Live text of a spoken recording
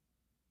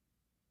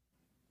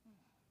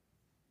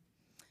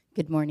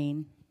Good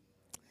morning.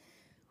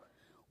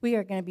 We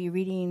are going to be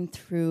reading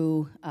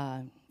through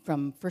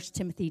from 1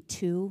 Timothy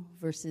 2,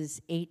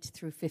 verses 8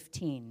 through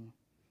 15.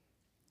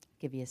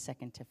 Give you a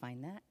second to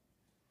find that.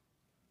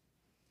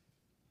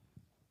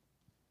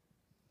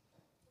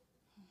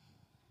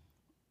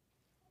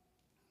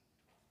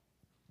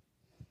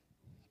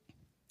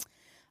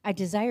 I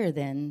desire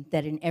then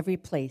that in every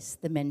place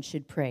the men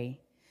should pray,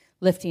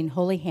 lifting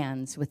holy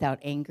hands without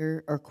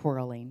anger or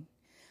quarreling.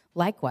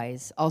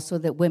 Likewise, also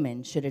that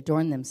women should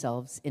adorn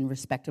themselves in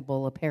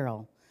respectable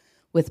apparel,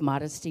 with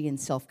modesty and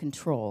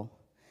self-control,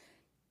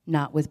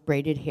 not with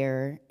braided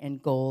hair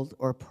and gold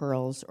or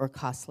pearls or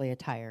costly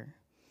attire,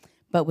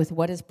 but with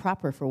what is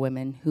proper for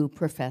women who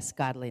profess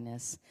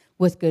godliness,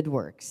 with good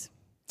works.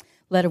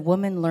 Let a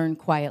woman learn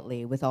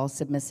quietly with all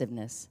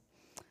submissiveness.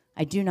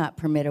 I do not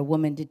permit a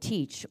woman to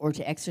teach or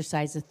to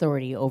exercise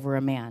authority over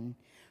a man.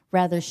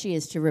 Rather, she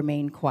is to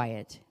remain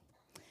quiet.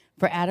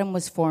 For Adam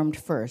was formed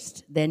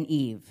first, then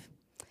Eve.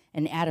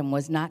 And Adam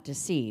was not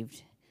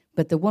deceived,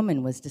 but the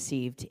woman was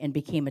deceived and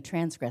became a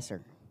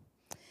transgressor.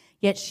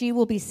 Yet she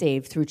will be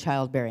saved through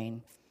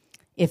childbearing,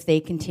 if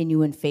they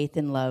continue in faith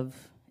and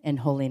love and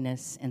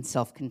holiness and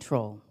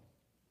self-control.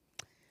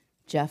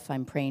 Jeff,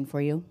 I'm praying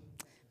for you.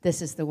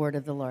 This is the word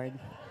of the Lord.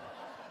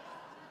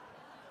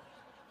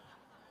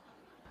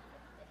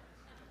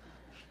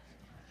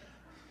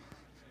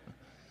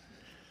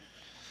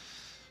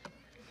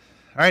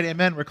 All right,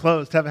 amen. We're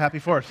closed. Have a happy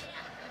 4th.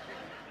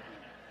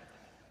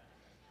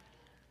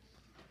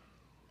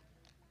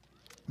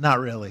 Not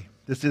really.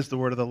 This is the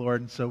word of the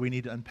Lord, and so we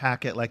need to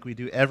unpack it like we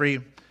do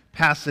every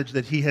passage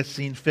that he has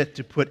seen fit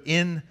to put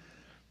in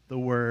the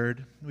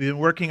word. We've been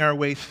working our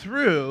way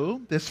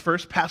through this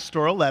first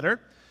pastoral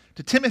letter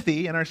to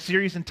Timothy in our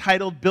series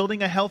entitled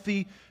Building a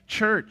Healthy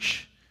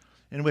Church,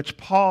 in which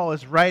Paul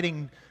is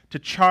writing to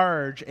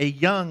charge a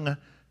young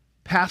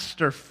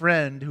pastor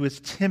friend who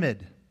is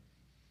timid.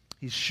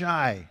 He's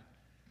shy.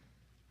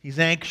 He's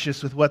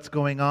anxious with what's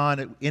going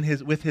on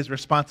with his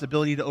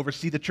responsibility to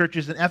oversee the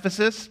churches in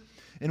Ephesus,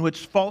 in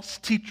which false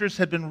teachers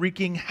had been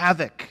wreaking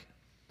havoc.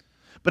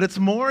 But it's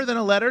more than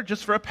a letter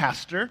just for a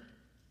pastor.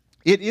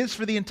 It is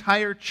for the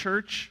entire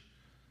church,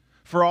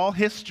 for all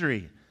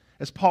history.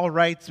 As Paul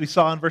writes, we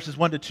saw in verses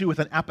 1 to 2, with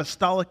an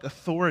apostolic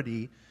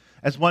authority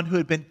as one who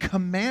had been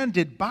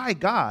commanded by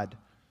God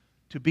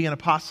to be an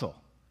apostle.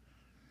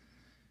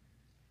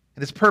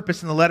 And his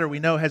purpose in the letter, we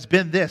know, has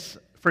been this: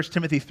 1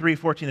 Timothy 3,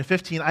 14 and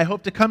 15, I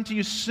hope to come to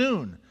you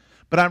soon,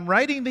 but I'm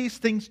writing these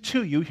things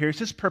to you, here's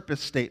his purpose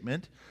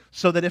statement,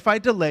 so that if I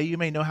delay, you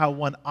may know how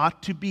one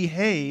ought to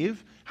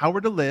behave, how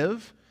we're to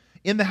live,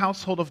 in the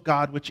household of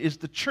God, which is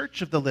the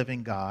church of the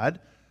living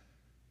God,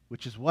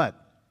 which is what?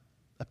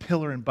 A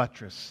pillar and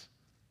buttress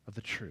of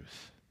the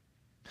truth.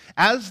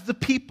 As the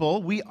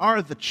people, we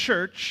are the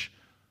church,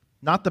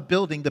 not the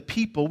building, the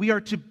people. We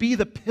are to be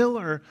the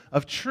pillar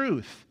of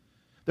truth.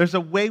 There's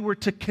a way we're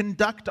to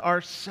conduct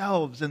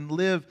ourselves and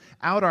live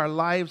out our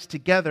lives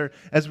together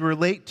as we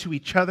relate to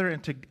each other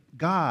and to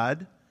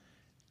God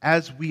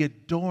as we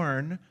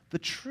adorn the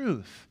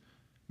truth,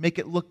 make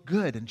it look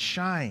good and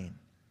shine,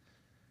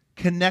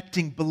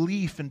 connecting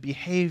belief and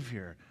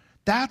behavior.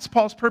 That's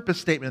Paul's purpose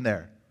statement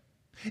there.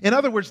 In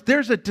other words,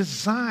 there's a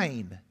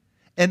design,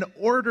 an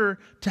order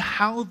to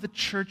how the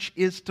church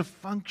is to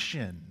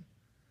function.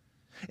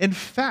 In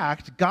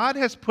fact, God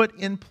has put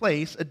in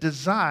place a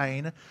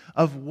design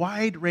of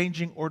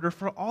wide-ranging order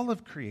for all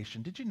of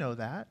creation. Did you know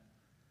that?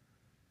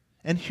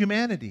 And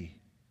humanity.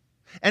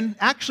 And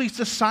actually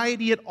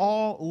society at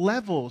all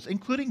levels,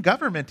 including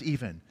government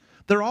even.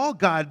 They're all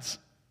God's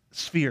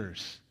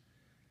spheres.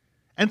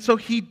 And so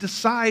he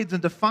decides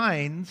and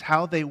defines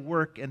how they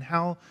work and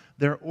how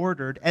they're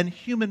ordered. And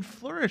human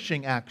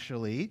flourishing,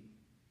 actually,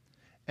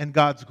 and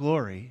God's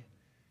glory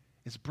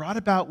is brought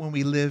about when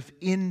we live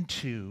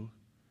into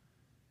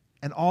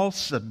and all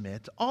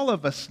submit, all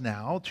of us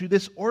now, to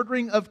this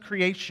ordering of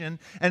creation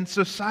and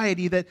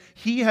society that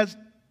he has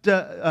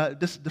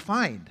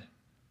defined.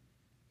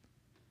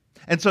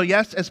 And so,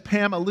 yes, as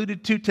Pam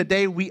alluded to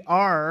today, we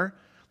are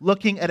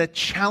looking at a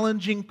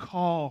challenging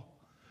call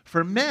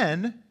for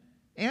men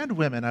and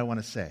women, I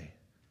want to say,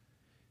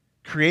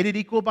 created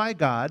equal by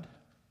God,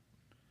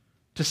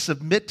 to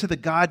submit to the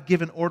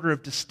God-given order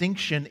of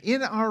distinction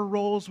in our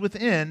roles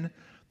within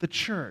the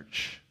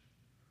church.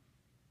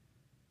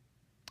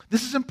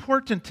 This is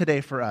important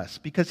today for us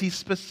because he's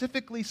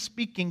specifically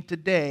speaking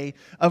today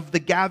of the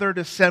gathered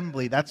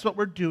assembly. That's what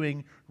we're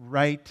doing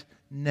right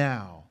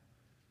now.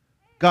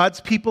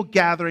 God's people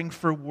gathering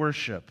for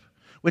worship,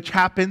 which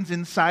happens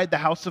inside the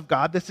house of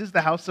God. This is the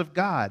house of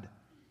God.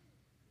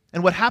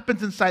 And what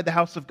happens inside the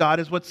house of God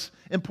is what's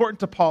important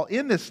to Paul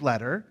in this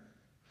letter.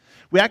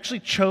 We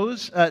actually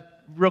chose,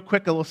 real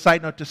quick, a little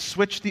side note, to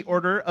switch the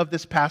order of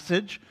this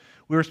passage.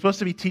 We were supposed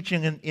to be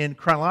teaching in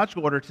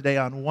chronological order today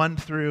on 1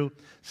 through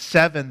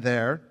 7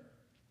 there,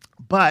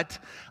 but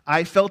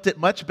I felt it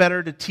much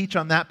better to teach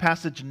on that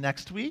passage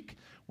next week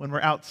when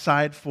we're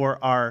outside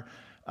for our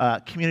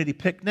community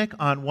picnic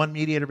on one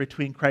mediator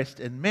between Christ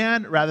and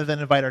man, rather than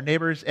invite our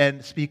neighbors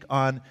and speak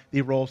on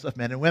the roles of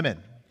men and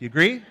women. You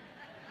agree?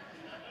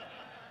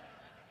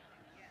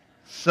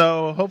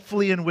 So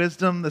hopefully in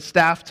wisdom, the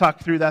staff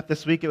talked through that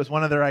this week. It was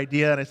one of their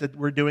idea, and I said,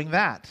 we're doing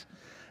that.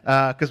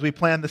 Because we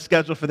planned the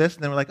schedule for this,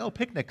 and then we're like, oh,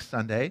 picnic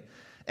Sunday.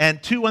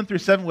 And 2,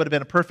 1-7 would have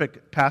been a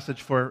perfect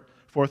passage for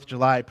 4th of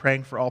July,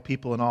 praying for all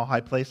people in all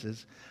high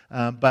places.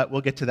 But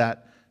we'll get to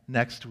that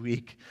next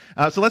week.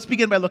 So let's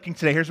begin by looking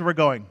today. Here's where we're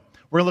going.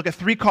 We're going to look at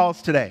 3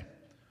 calls today.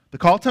 The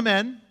call to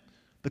men,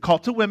 the call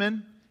to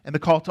women, and the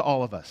call to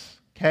all of us.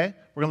 Okay?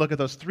 We're going to look at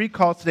those 3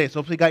 calls today. So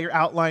hopefully you got your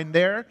outline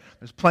there.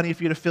 There's plenty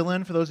for you to fill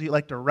in for those of you who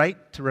like to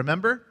write, to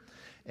remember,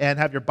 and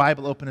have your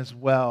Bible open as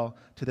well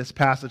to this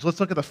passage. Let's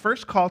look at the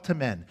first call to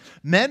men.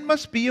 Men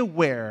must be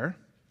aware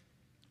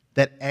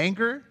that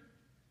anger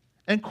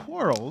and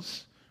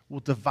quarrels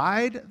will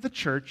divide the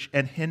church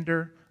and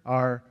hinder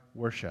our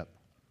worship.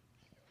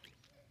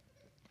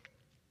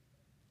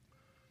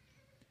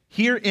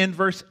 Here in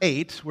verse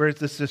 8, where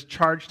this is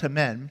charge to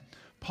men,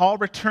 Paul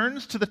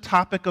returns to the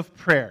topic of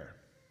prayer.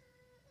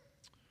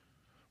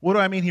 What do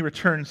I mean he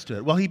returns to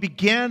it? Well, he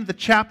began the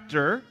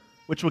chapter,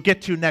 which we'll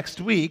get to next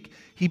week.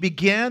 He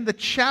began the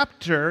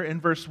chapter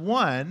in verse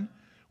 1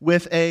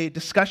 with a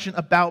discussion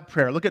about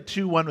prayer. Look at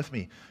 2:1 with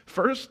me.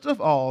 First of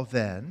all,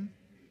 then,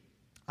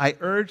 I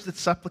urge that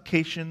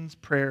supplications,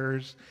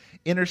 prayers,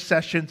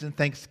 intercessions, and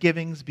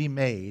thanksgivings be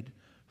made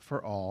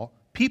for all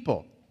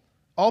people.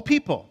 All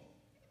people.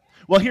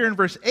 Well, here in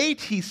verse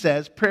 8, he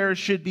says prayers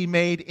should be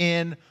made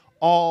in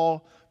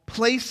all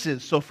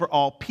places. So for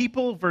all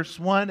people, verse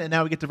 1, and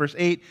now we get to verse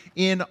 8,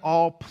 in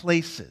all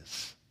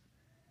places.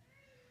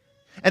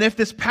 And if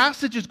this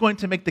passage is going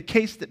to make the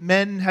case that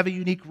men have a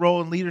unique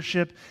role in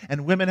leadership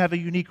and women have a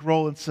unique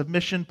role in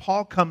submission,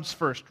 Paul comes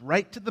first,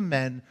 right to the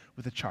men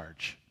with a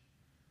charge.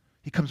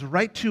 He comes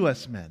right to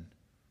us, men.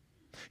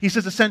 He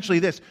says essentially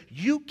this: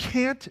 you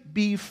can't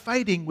be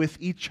fighting with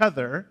each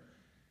other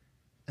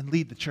and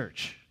lead the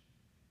church.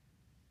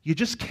 You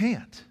just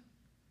can't.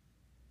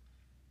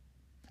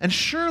 And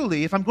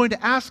surely, if I'm going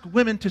to ask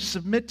women to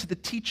submit to the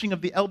teaching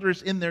of the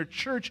elders in their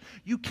church,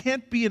 you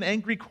can't be an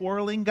angry,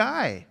 quarreling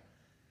guy.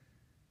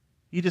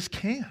 You just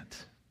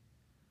can't.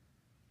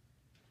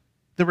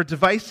 There were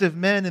divisive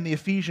men in the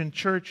Ephesian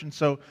church, and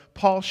so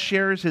Paul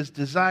shares his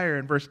desire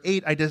in verse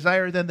 8. I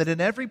desire then that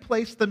in every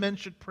place the men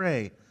should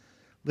pray,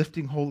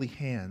 lifting holy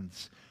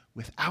hands,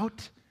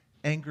 without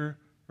anger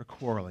or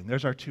quarreling.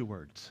 There's our 2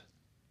 words.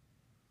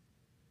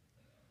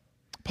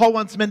 Paul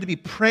wants men to be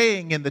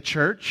praying in the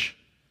church.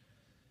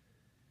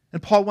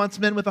 And Paul wants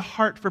men with a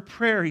heart for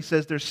prayer. He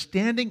says they're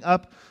standing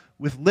up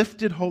with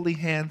lifted holy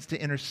hands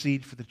to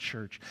intercede for the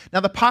church. Now,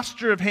 the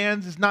posture of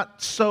hands is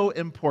not so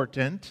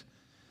important.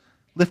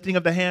 Lifting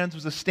of the hands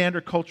was a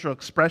standard cultural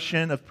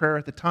expression of prayer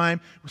at the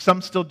time.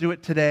 Some still do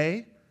it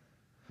today.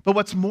 But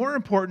what's more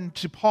important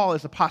to Paul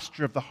is the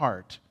posture of the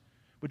heart,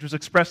 which was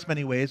expressed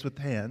many ways with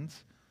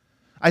hands.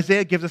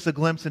 Isaiah gives us a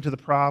glimpse into the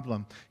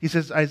problem. He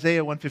says,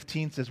 Isaiah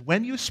 1:15 says,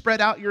 when you spread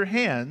out your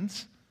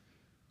hands,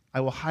 I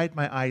will hide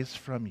my eyes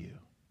from you.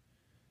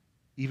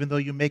 Even though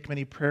you make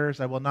many prayers,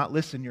 I will not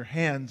listen. Your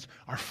hands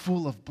are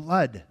full of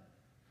blood.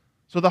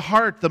 So the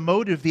heart, the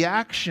motive, the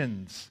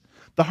actions,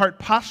 the heart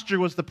posture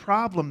was the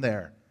problem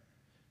there.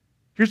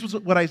 Here's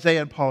what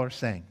Isaiah and Paul are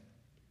saying.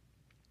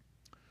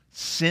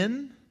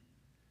 Sin,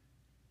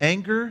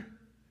 anger,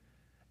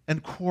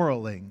 and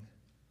quarreling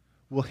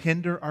will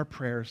hinder our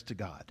prayers to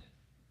God.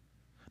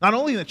 Not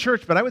only in the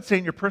church, but I would say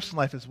in your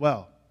personal life as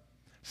well.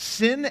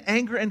 Sin,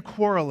 anger, and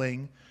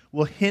quarreling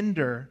will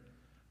hinder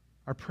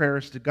our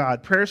prayers to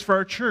God. Prayers for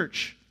our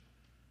church.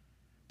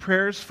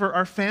 Prayers for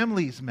our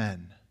families,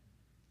 men.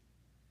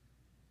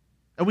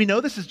 And we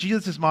know this is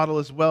Jesus' model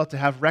as well, to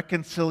have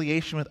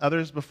reconciliation with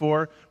others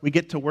before we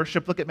get to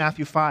worship. Look at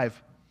Matthew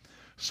 5.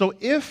 So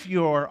if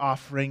you're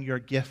offering your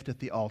gift at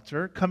the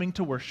altar, coming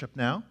to worship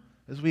now,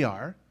 as we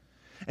are,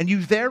 and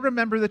you there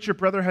remember that your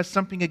brother has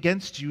something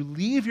against you,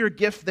 leave your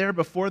gift there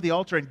before the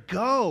altar and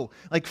go,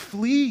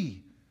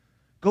 flee.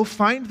 Go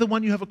find the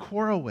one you have a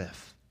quarrel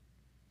with.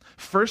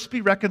 First be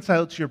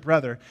reconciled to your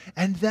brother,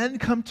 and then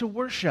come to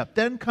worship,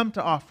 then come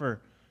to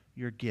offer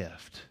your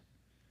gift.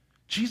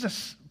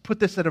 Jesus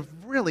put this at a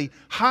really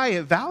high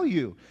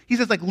value. He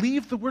says,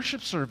 leave the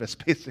worship service,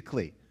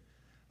 basically.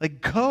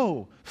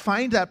 Go,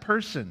 find that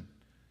person.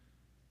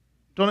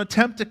 Don't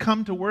attempt to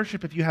come to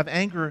worship if you have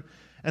anger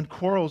and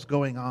quarrels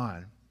going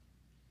on.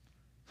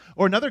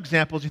 Or another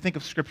example, as you think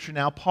of Scripture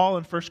now, Paul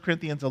in 1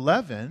 Corinthians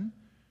 11,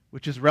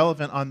 which is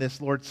relevant on this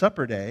Lord's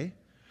Supper day,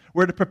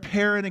 we're to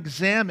prepare and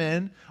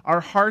examine our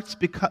hearts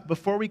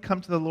before we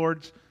come to the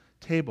Lord's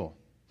table.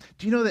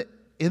 Do you know that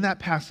in that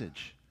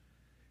passage,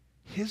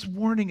 his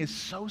warning is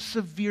so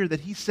severe that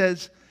he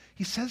says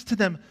to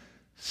them,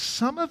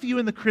 some of you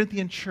in the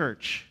Corinthian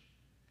church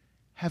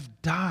have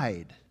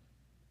died.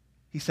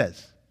 He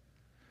says,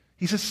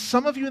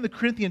 some of you in the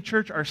Corinthian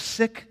church are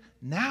sick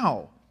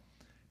now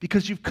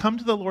because you've come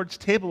to the Lord's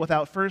table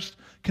without first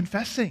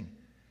confessing.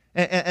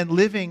 And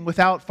living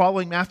without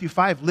following Matthew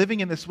 5,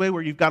 living in this way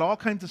where you've got all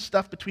kinds of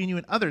stuff between you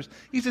and others.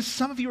 He says,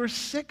 some of you are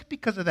sick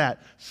because of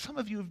that. Some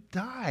of you have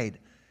died.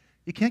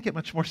 You can't get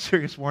much more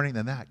serious warning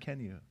than that,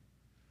 can you?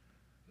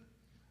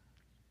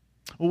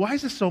 Well, why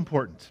is this so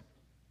important?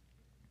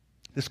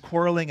 This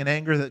quarreling and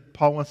anger that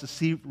Paul wants to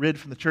see rid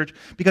from the church.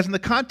 Because in the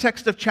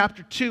context of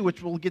chapter 2,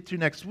 which we'll get to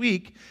next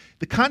week,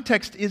 the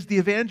context is the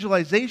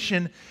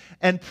evangelization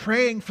and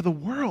praying for the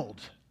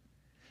world.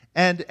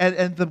 And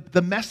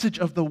the message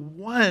of the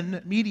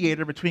one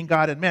mediator between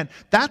God and man.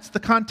 That's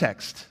the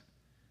context.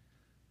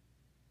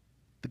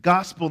 The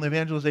gospel and the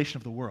evangelization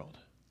of the world.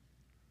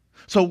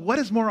 So what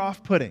is more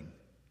off-putting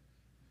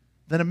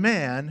than a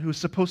man who's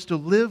supposed to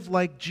live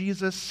like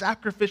Jesus,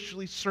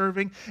 sacrificially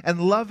serving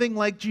and loving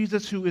like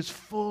Jesus, who is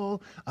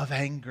full of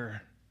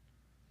anger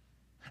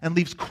and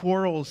leaves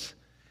quarrels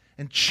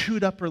and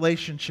chewed up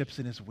relationships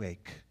in his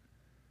wake?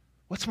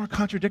 What's more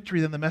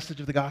contradictory than the message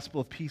of the gospel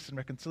of peace and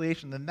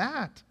reconciliation than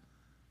that?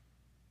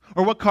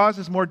 Or what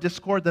causes more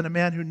discord than a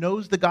man who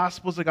knows the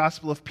gospel is a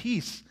gospel of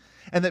peace,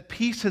 and that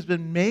peace has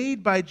been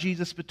made by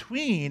Jesus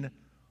between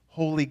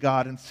holy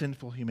God and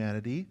sinful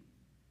humanity,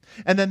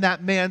 and then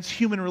that man's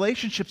human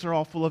relationships are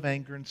all full of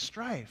anger and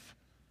strife?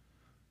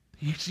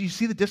 You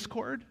see the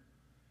discord? Do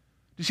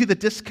you see the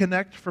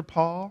disconnect for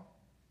Paul?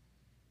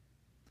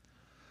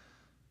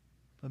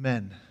 But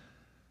men,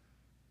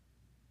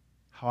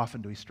 how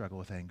often do we struggle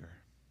with anger?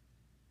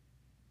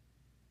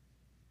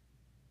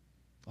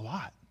 A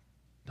lot,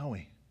 don't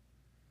we?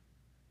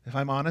 If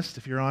I'm honest,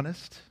 if you're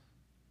honest.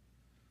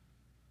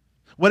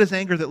 What is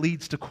anger that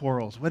leads to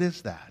quarrels? What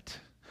is that?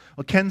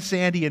 Well, Ken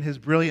Sande, in his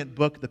brilliant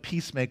book, The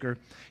Peacemaker,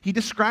 he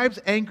describes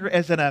anger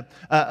as an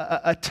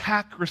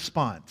attack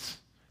response.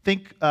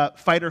 Think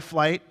fight or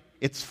flight.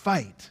 It's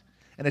fight,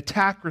 an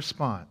attack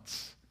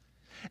response.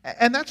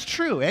 And that's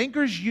true.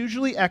 Anger is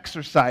usually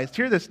exercised.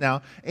 Hear this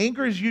now.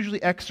 Anger is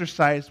usually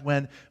exercised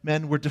when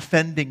men were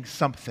defending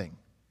something.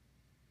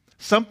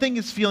 Something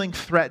is feeling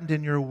threatened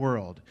in your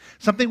world.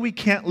 Something we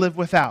can't live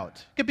without.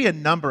 It could be a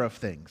number of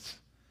things.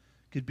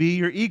 It could be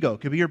your ego.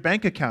 It could be your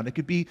bank account. It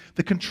could be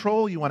the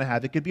control you want to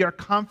have. It could be our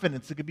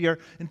confidence. It could be our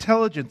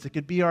intelligence. It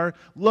could be our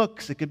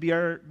looks. It could be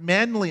our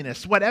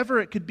manliness. Whatever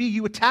it could be,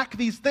 you attack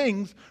these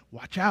things.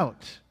 Watch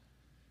out.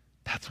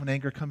 That's when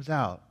anger comes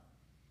out.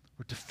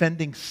 We're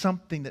defending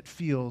something that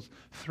feels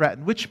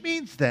threatened, which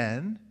means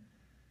then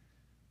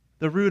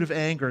the root of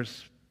anger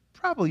is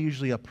probably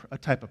usually a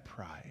type of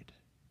pride.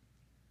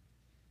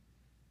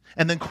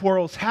 And then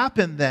quarrels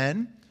happen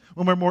then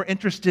when we're more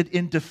interested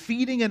in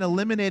defeating and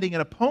eliminating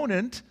an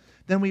opponent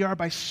than we are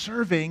by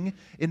serving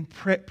and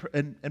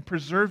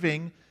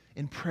preserving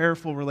in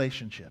prayerful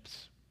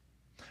relationships.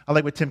 I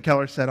like what Tim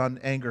Keller said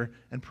on anger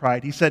and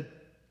pride. He said,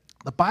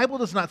 the Bible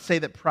does not say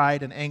that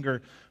pride and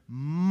anger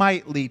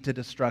might lead to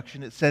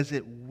destruction. It says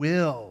it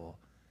will.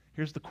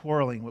 Here's the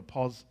quarreling, what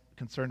Paul's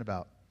concerned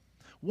about.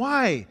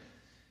 Why?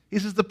 He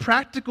says the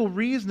practical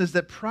reason is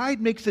that pride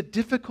makes it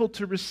difficult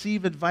to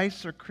receive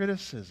advice or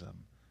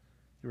criticism.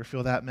 You ever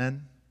feel that,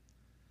 men?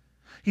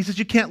 He says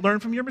you can't learn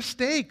from your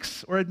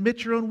mistakes or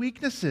admit your own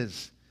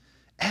weaknesses.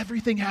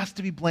 Everything has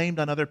to be blamed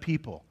on other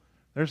people.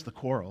 There's the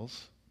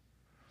quarrels.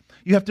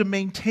 You have to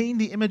maintain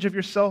the image of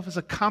yourself as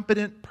a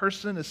competent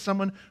person, as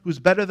someone who's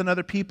better than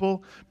other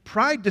people.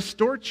 Pride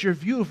distorts your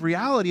view of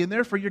reality, and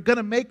therefore you're going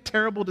to make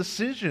terrible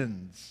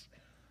decisions.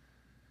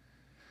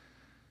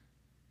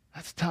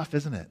 That's tough,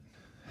 isn't it?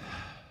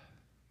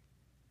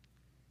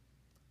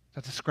 Does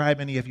that describe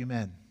any of you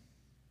men?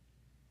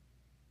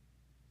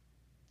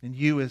 And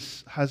you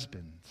as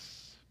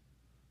husbands.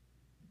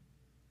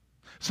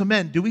 So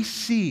men, do we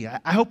see,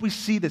 I hope we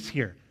see this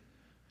here.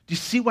 Do you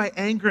see why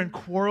anger and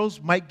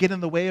quarrels might get in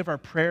the way of our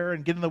prayer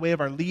and get in the way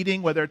of our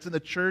leading, whether it's in the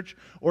church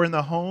or in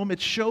the home?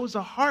 It shows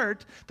a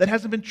heart that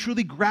hasn't been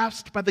truly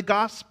grasped by the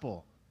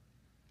gospel,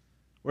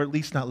 or at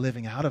least not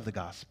living out of the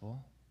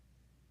gospel.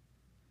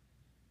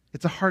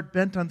 It's a heart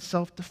bent on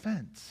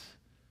self-defense.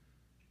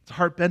 It's a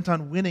heart bent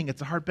on winning.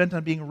 It's a heart bent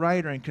on being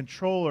right or in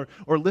control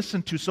or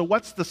listened to. So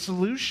what's the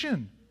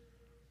solution?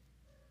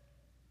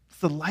 It's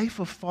the life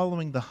of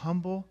following the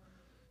humble,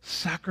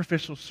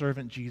 sacrificial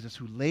servant Jesus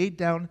who laid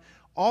down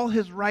all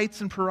his rights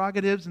and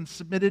prerogatives and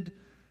submitted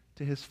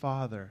to his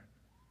Father.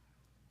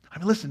 I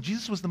mean, listen,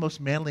 Jesus was the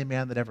most manly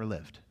man that ever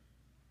lived.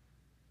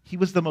 He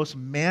was the most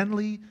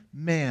manly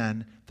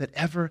man that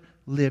ever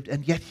lived,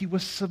 and yet he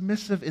was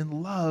submissive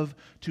in love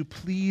to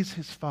please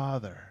his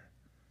Father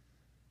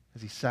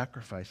as he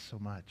sacrificed so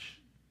much.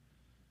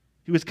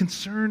 He was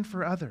concerned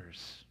for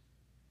others.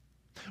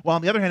 While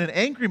on the other hand, an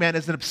angry man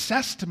is an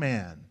obsessed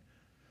man,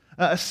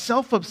 a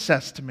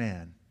self-obsessed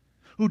man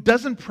who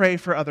doesn't pray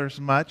for others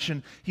much,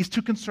 and he's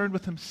too concerned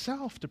with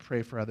himself to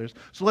pray for others.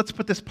 So let's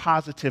put this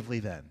positively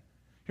then.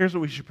 Here's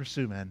what we should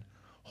pursue, men.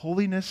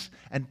 Holiness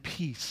and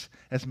peace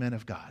as men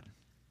of God.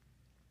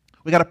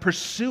 We got to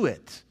pursue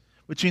it,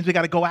 which means we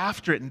got to go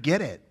after it and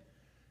get it.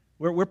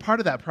 We're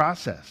part of that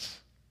process.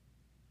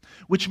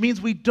 Which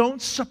means we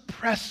don't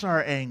suppress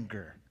our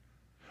anger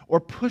or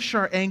push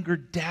our anger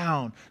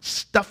down,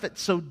 stuff it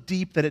so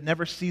deep that it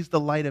never sees the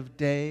light of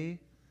day.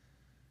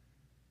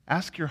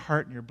 Ask your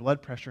heart and your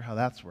blood pressure how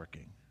that's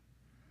working.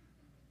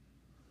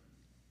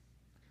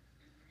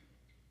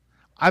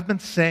 I've been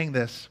saying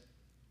this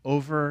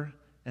over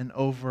and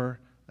over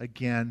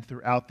again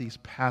throughout these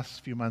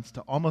past few months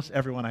to almost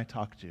everyone I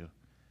talk to.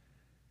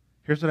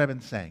 Here's what I've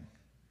been saying.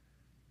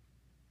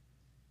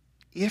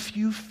 If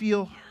you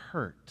feel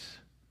hurt,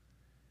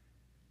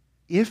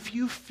 if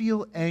you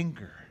feel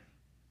anger,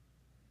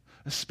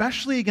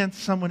 especially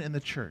against someone in the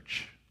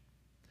church,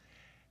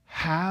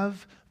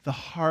 have the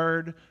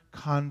hard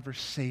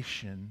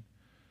conversation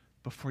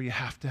before you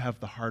have to have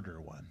the harder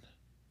one.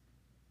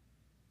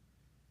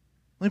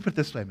 Let me put it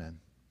this way, man.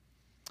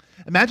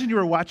 Imagine you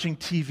were watching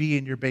TV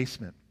in your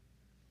basement,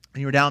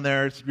 and you were down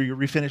there, it's your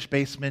refinished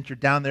basement, you're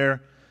down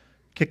there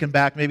kicking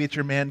back, maybe it's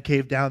your man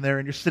cave down there,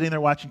 and you're sitting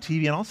there watching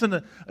TV, and all of a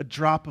sudden a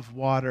drop of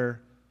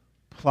water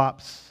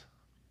plops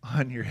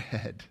on your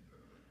head.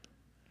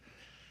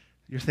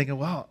 You're thinking,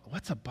 well,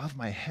 what's above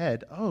my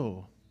head?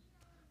 Oh,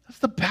 that's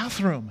the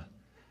bathroom.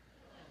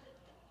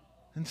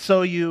 And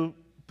so you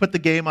put the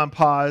game on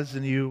pause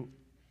and you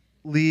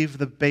leave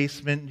the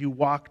basement, you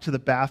walk to the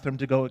bathroom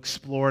to go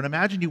explore. And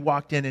imagine you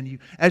walked in and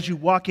as you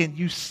walk in,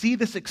 you see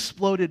this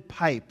exploded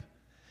pipe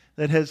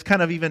that has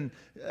kind of even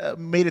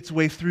made its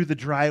way through the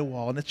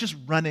drywall, and it's just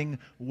running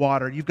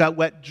water. You've got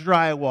wet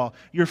drywall.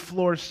 Your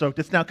floor's soaked.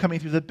 It's now coming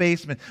through the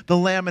basement. The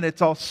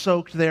laminate's all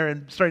soaked there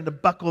and starting to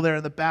buckle there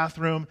in the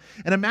bathroom.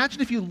 And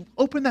imagine if you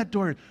opened that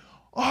door,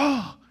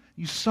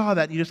 you saw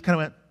that, and you just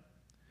kind of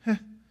went,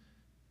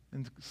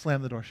 and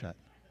slammed the door shut.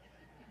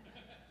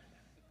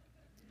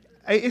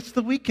 It's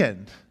the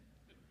weekend.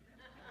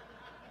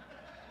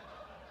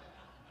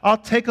 I'll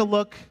take a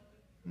look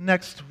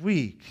next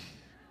week.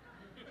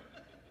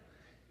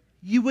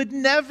 You would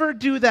never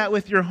do that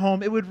with your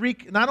home. It would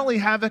wreak not only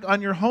havoc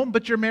on your home,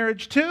 but your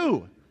marriage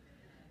too.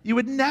 You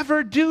would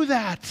never do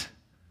that.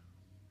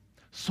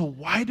 So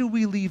why do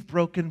we leave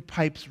broken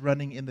pipes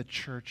running in the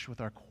church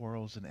with our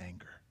quarrels and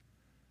anger?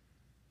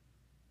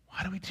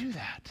 Why do we do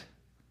that?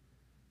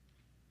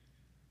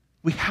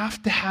 We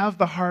have to have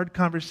the hard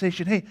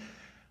conversation. Hey,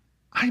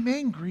 I'm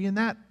angry and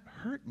that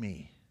hurt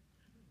me.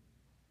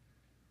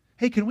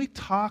 Hey, can we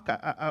talk?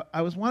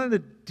 I was wanting to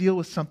deal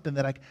with something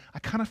that I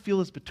kind of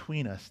feel is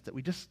between us that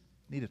we just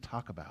need to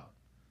talk about.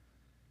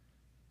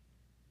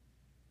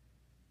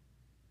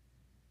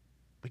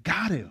 We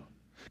got to.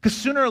 Because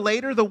sooner or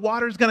later, the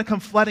water's going to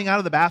come flooding out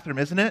of the bathroom,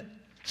 isn't it?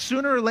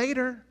 Sooner or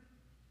later.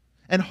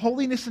 And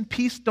holiness and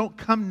peace don't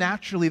come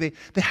naturally.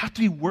 They have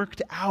to be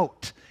worked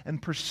out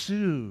and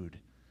pursued.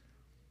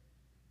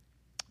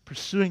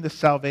 Pursuing the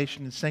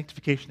salvation and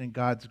sanctification in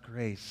God's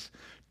grace.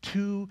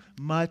 Too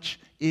much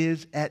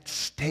is at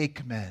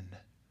stake, men.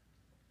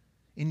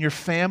 In your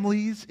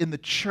families, in the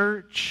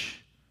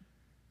church,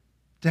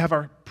 to have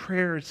our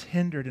prayers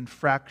hindered and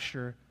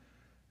fracture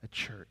a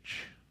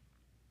church.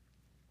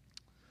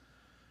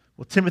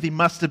 Well, Timothy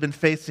must have been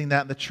facing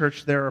that in the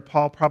church there, or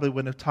Paul probably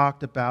wouldn't have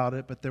talked about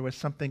it, but there was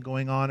something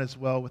going on as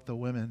well with the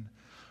women.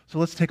 So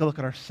let's take a look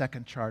at our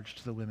second charge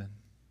to the women.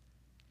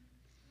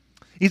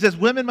 He says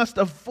women must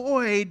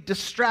avoid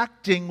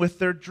distracting with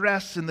their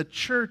dress in the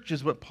church,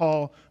 is what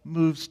Paul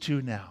moves to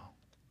now.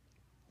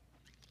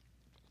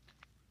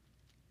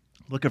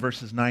 Look at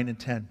verses 9 and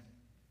 10.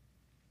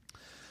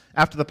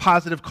 After the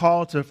positive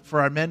call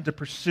for our men to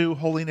pursue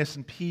holiness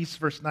and peace,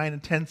 verse 9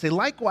 and 10 say,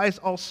 likewise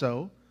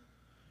also,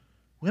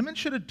 women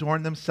should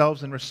adorn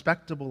themselves in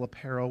respectable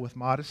apparel with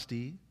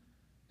modesty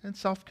and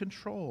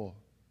self-control.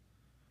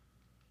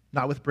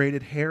 Not with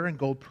braided hair and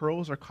gold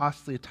pearls or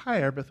costly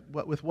attire, but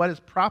with what is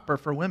proper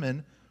for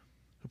women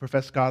who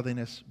profess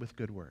godliness with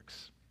good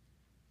works.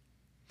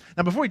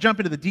 Now, before we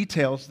jump into the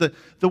details,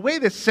 the way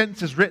this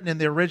sentence is written in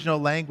the original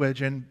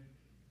language and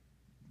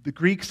the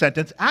Greek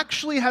sentence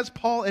actually has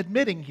Paul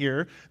admitting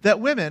here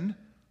that women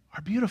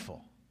are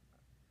beautiful.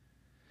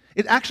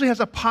 It actually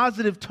has a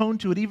positive tone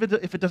to it, even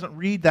if it doesn't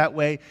read that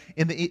way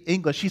in the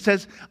English. He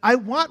says, I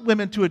want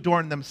women to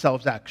adorn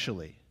themselves,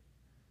 actually.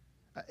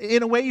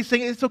 In a way, he's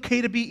saying it's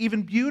okay to be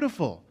even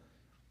beautiful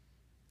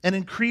and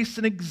increase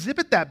and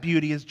exhibit that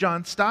beauty, as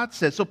John Stott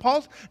says. So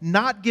Paul's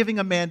not giving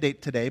a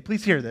mandate today.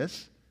 Please hear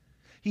this.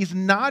 He's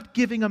not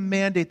giving a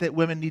mandate that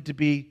women need to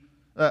be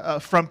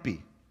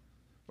frumpy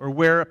or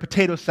wear a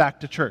potato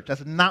sack to church.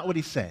 That's not what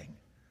he's saying.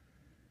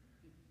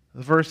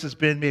 The verse has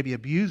been maybe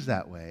abused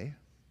that way.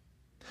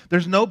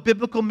 There's no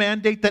biblical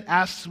mandate that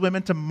asks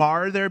women to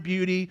mar their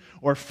beauty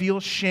or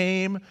feel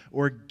shame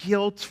or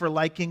guilt for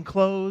liking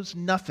clothes.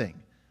 Nothing.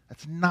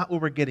 That's not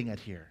what we're getting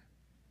at here.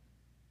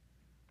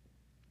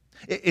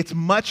 It's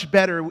much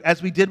better,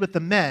 as we did with the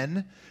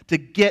men, to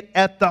get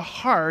at the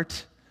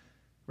heart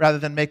rather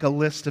than make a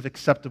list of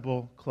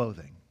acceptable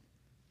clothing.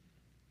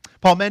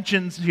 Paul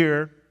mentions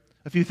here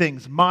a few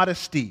things: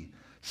 modesty,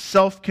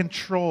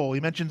 self-control.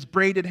 He mentions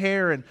braided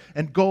hair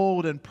and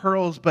gold and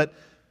pearls, but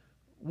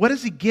what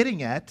is he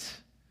getting at?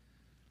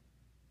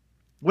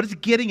 What is he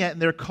getting at in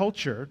their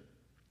culture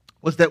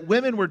was that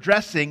women were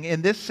dressing,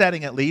 in this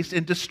setting at least,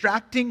 in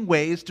distracting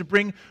ways to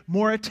bring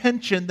more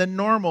attention than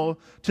normal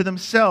to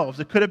themselves.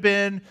 It could have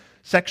been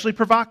sexually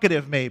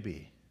provocative,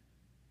 maybe.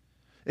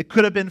 It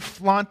could have been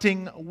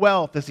flaunting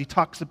wealth, as he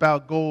talks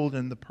about gold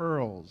and the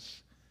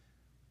pearls.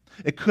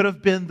 It could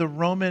have been the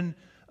Roman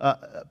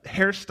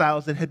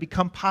hairstyles that had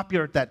become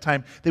popular at that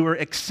time. They were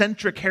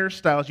eccentric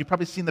hairstyles. You've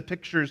probably seen the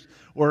pictures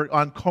or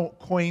on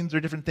coins or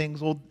different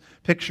things, old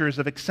pictures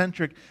of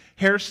eccentric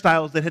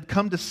hairstyles that had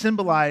come to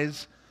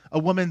symbolize a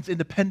woman's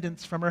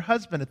independence from her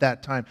husband at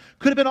that time.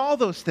 Could have been all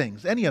those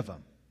things, any of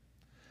them.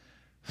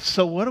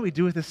 So what do we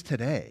do with this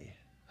today?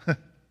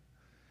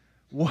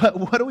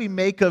 What do we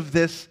make of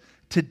this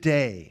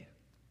today?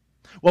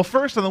 Well,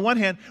 first, on the one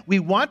hand, we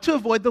want to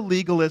avoid the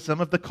legalism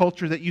of the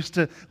culture that used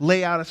to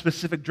lay out a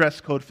specific dress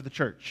code for the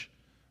church.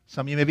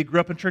 Some of you maybe grew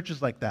up in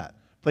churches like that,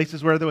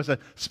 places where there was a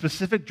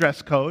specific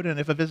dress code, and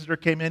if a visitor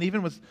came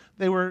in,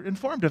 they were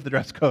informed of the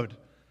dress code.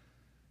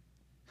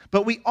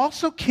 But we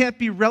also can't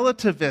be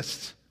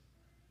relativists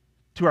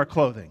to our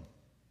clothing.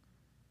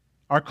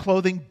 Our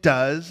clothing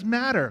does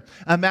matter.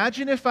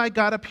 Imagine if I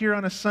got up here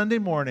on a Sunday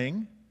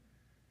morning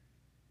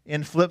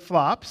in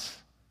flip-flops,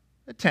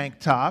 a tank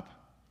top,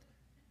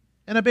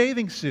 and a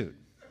bathing suit.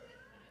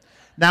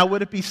 Now,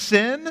 would it be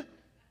sin?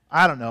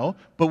 I don't know.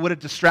 But would it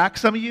distract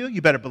some of you?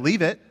 You better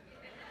believe it.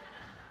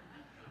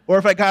 Or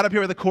if I got up here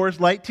with a Coors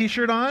Light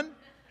t-shirt on?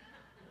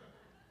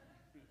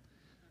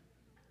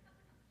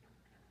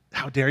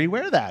 How dare you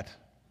wear that?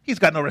 He's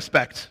got no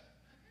respect.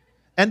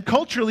 And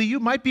culturally, you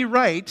might be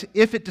right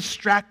if it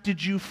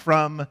distracted you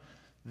from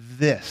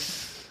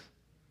this.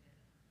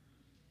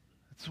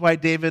 That's why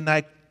David and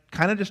I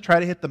kind of just try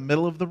to hit the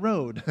middle of the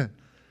road.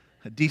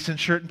 A decent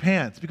shirt and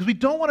pants, because we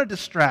don't want to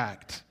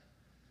distract.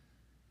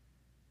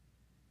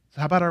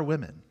 So how about our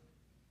women?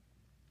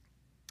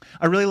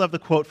 I really love the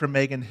quote from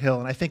Megan Hill,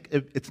 and I think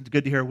it's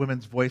good to hear a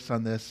woman's voice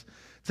on this.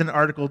 It's in an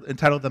article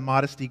entitled The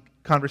Modesty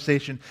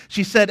Conversation.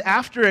 She said,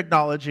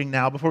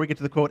 before we get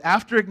to the quote,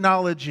 after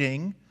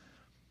acknowledging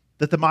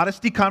that the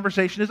modesty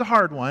conversation is a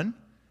hard one,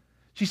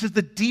 she says,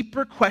 the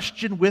deeper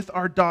question with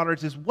our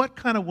daughters is, what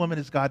kind of woman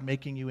is God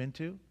making you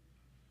into?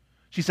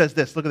 She says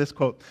this, look at this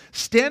quote.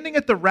 Standing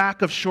at the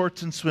rack of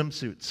shorts and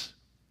swimsuits,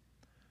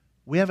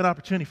 we have an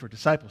opportunity for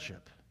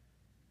discipleship.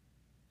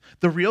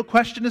 The real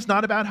question is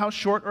not about how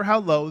short or how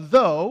low,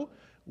 though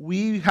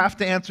we have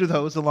to answer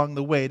those along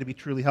the way to be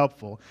truly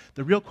helpful.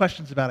 The real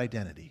question is about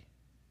identity.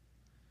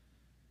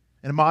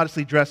 And a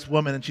modestly dressed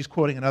woman, and she's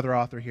quoting another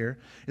author here,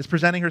 is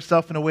presenting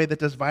herself in a way that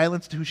does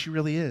violence to who she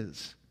really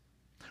is.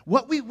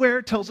 What we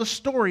wear tells a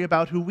story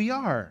about who we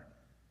are.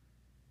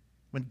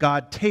 When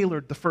God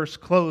tailored the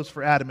first clothes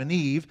for Adam and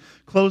Eve,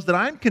 clothes that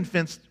I'm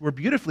convinced were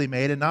beautifully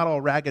made and not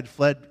all ragged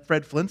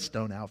Fred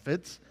Flintstone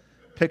outfits,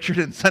 pictured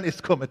in Sunday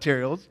school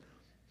materials,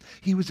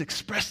 he was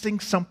expressing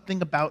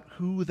something about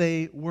who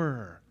they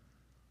were.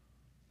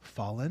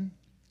 Fallen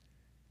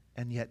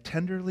and yet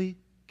tenderly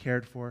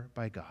cared for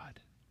by God.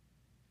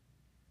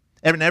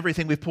 And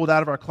everything we've pulled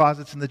out of our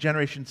closets in the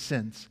generation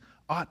since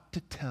ought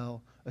to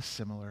tell a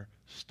similar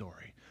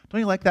story. Don't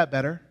you like that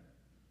better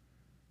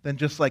than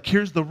just like,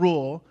 here's the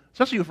rule,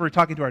 especially if we're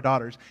talking to our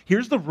daughters.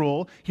 Here's the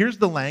rule, here's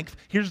the length,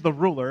 here's the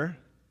ruler.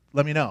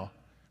 Let me know,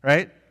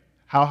 right?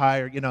 How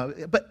high,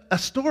 but a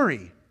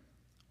story.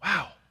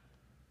 Wow.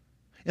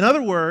 In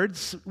other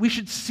words, we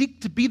should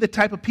seek to be the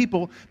type of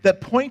people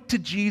that point to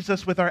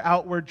Jesus with our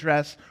outward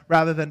dress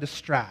rather than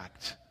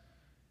distract.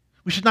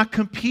 We should not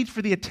compete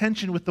for the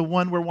attention with the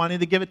one we're wanting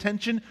to give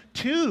attention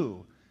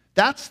to.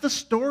 That's the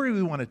story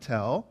we want to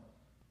tell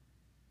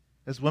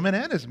as women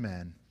and as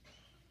men.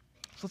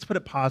 So let's put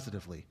it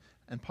positively.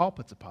 And Paul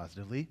puts it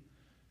positively.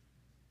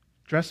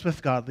 Dress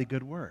with godly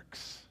good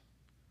works.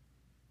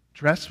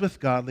 Dress with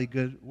godly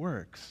good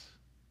works.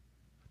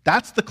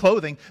 That's the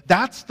clothing.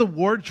 That's the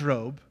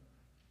wardrobe.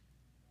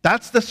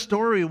 That's the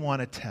story we want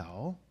to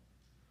tell.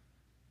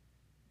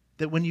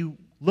 That when you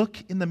look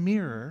in the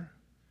mirror,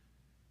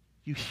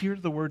 you hear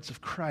the words of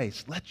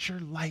Christ. Let your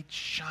light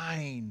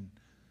shine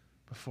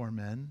before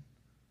men,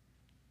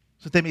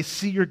 so that they may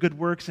see your good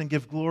works and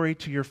give glory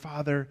to your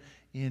Father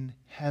in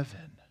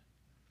heaven.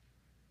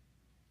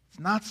 It's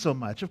not so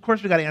much. Of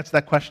course, we've got to answer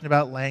that question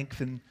about length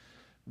and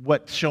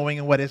what's showing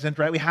and what isn't,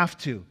 right? We have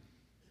to.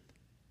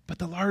 But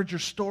the larger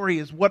story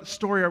is, what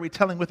story are we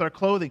telling with our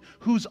clothing?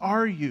 Whose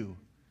are you?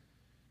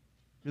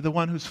 You're the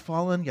one who's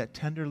fallen yet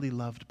tenderly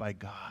loved by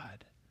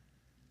God.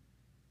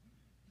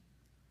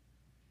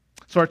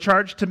 So our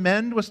charge to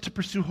men was to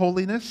pursue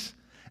holiness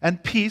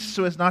and peace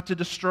so as not to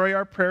destroy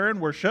our prayer and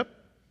worship.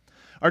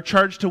 Our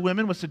charge to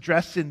women was to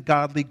dress in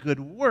godly good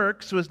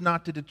work so as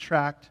not to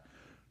detract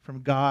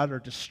from God or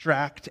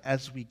distract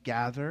as we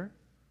gather.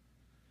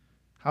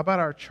 How about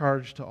our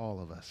charge to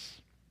all of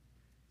us?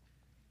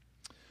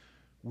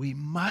 We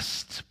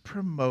must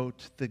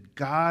promote the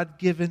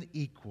God-given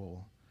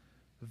equal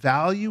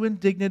value and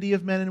dignity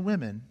of men and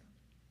women,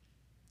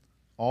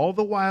 all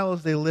the while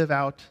as they live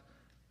out,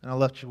 and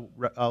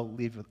I'll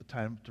leave the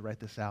time to write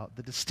this out,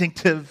 the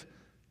distinctive,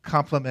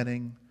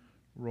 complementing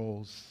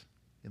roles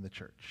in the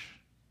church.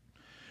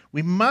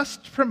 We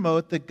must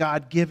promote the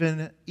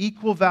God-given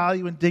equal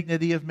value and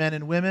dignity of men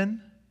and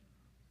women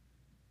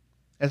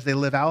as they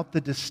live out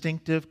the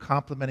distinctive,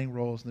 complementing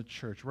roles in the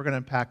church. We're going to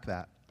unpack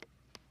that.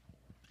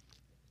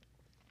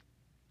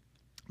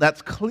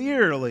 That's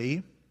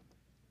clearly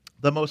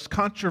the most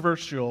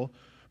controversial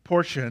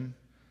portion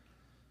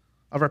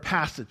of our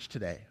passage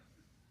today,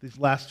 these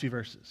last few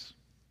verses.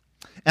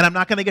 And I'm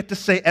not going to get to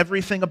say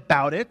everything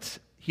about it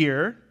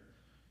here.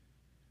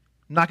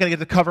 I'm not going to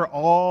get to cover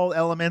all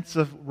elements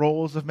of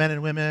roles of men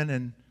and women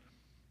and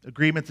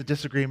agreements and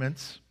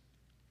disagreements.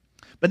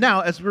 But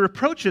now, as we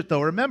approach it,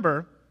 though,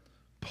 remember,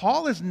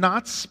 Paul is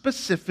not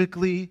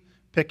specifically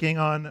picking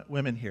on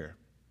women here.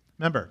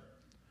 Remember,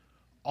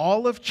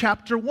 all of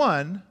chapter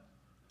 1,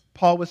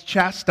 Paul was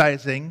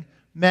chastising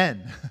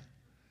men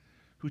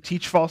who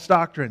teach false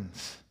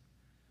doctrines,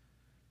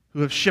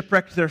 who have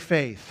shipwrecked their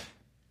faith.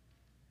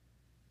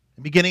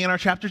 And beginning in our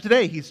chapter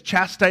today, he's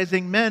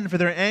chastising men for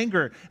their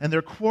anger and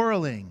their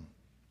quarreling.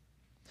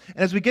 And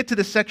as we get to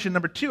this section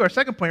number 2, our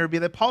second point would be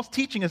that Paul's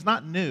teaching is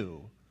not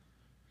new.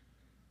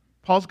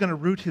 Paul's going to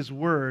root his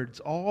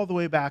words all the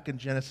way back in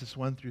Genesis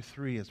 1 through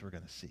 3, as we're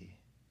going to see.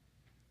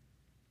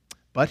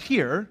 But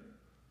here,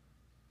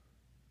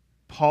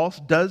 Paul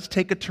does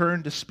take a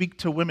turn to speak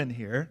to women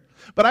here.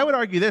 But I would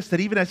argue this, that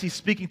even as he's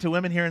speaking to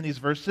women here in these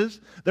verses,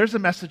 there's a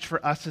message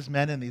for us as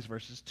men in these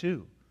verses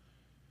too,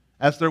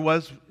 as there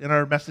was in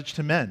our message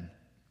to men.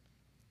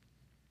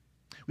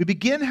 We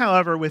begin,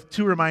 however, with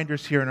 2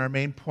 reminders here in our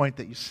main point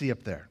that you see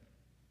up there.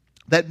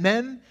 That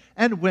men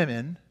and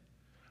women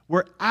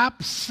were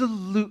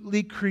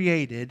absolutely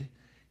created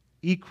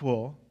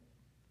equal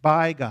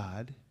by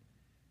God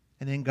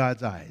and in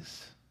God's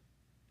eyes.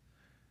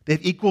 They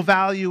have equal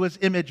value as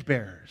image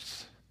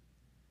bearers.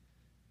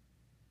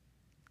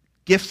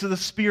 Gifts of the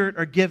Spirit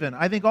are given.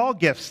 I think all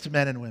gifts to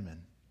men and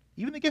women,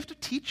 even the gift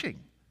of teaching.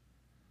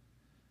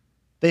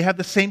 They have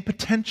the same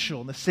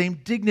potential and the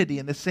same dignity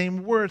and the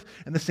same worth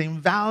and the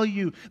same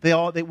value.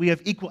 We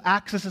have equal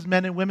access as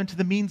men and women to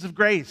the means of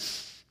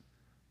grace.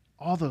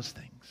 All those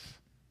things.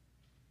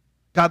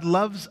 God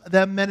loves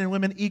them, men and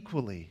women,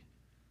 equally.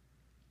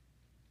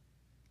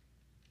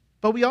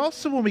 But we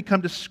also, when we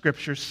come to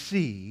Scripture,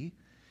 see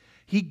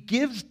He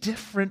gives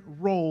different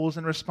roles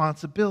and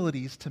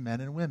responsibilities to men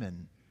and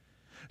women.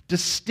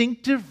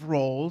 Distinctive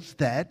roles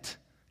that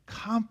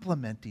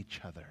complement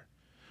each other.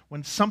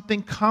 When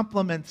something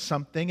complements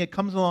something, it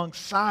comes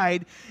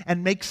alongside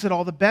and makes it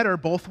all the better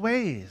both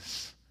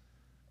ways.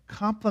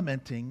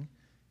 Complementing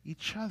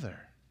each other.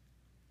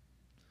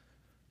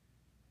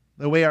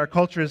 The way our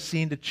culture has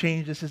seen to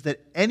change this is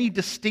that any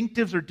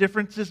distinctives or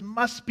differences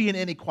must be an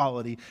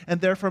inequality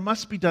and therefore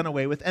must be done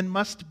away with and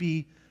must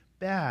be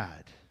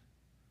bad.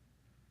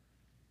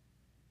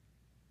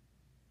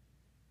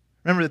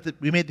 Remember that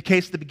we made the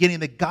case at the beginning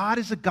that God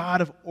is a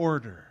God of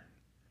order,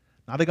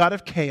 not a God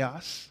of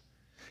chaos.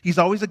 He's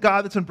always a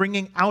God that's been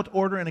bringing out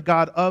order and a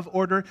God of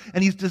order,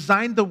 and He's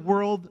designed the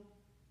world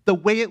the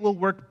way it will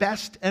work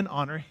best and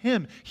honor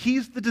Him.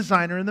 He's the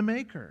designer and the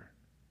maker.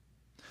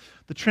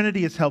 The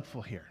Trinity is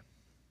helpful here.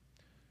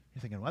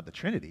 You're thinking, what, the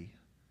Trinity?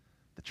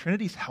 The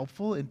Trinity's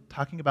helpful in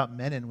talking about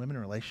men and women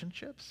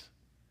relationships?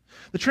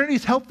 The Trinity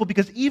is helpful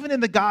because even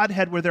in the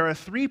Godhead, where there are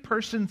 3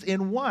 persons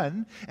in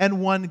one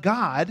and one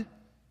God,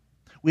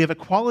 we have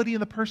equality in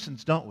the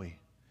persons, don't we?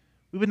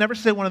 We would never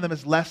say one of them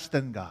is less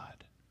than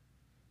God.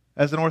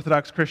 As an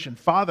Orthodox Christian,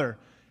 Father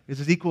is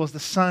as equal as the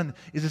Son,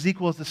 is as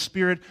equal as the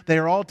Spirit. They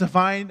are all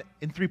divine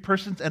in 3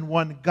 persons and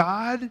one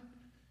God.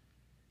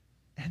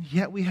 And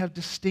yet we have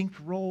distinct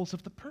roles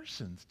of the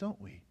persons,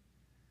 don't we?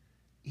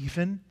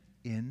 Even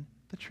in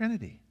the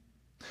Trinity.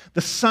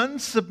 The Son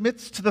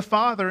submits to the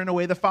Father in a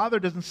way the Father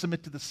doesn't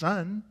submit to the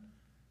Son.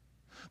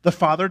 The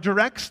Father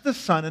directs the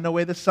Son in a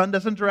way the Son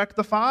doesn't direct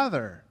the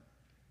Father.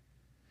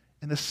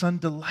 And the Son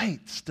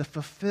delights to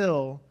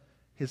fulfill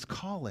His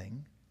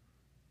calling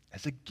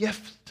as a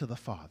gift to the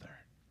Father.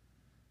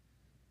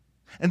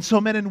 And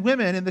so men and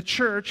women in the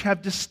church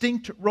have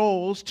distinct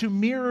roles to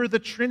mirror the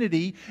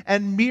Trinity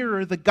and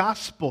mirror the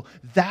gospel.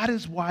 That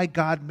is why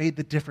God made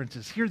the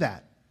differences. Hear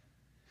that.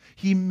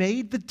 He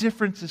made the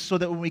differences so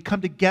that when we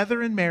come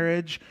together in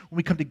marriage, when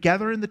we come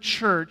together in the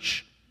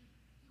church,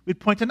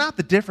 we'd point to not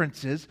the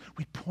differences,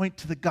 we'd point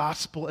to the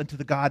gospel and to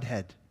the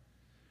Godhead.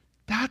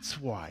 That's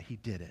why He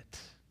did it.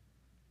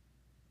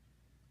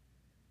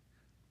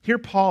 Here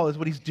Paul is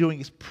what he's doing.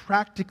 He's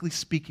practically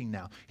speaking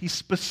now. He's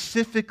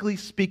specifically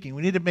speaking.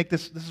 We need to make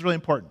this is really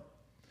important.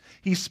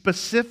 He's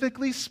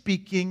specifically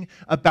speaking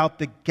about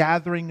the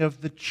gathering of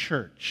the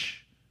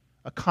church,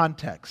 a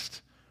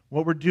context,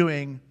 what we're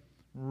doing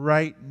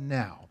right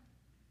now.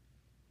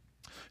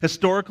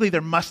 Historically, there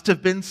must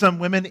have been some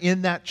women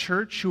in that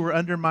church who were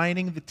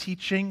undermining the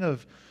teaching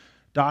of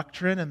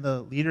doctrine and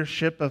the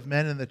leadership of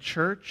men in the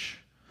church.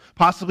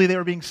 Possibly they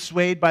were being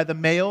swayed by the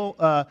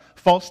male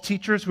false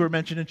teachers who were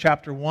mentioned in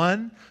chapter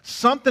 1.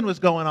 Something was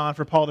going on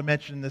for Paul to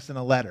mention this in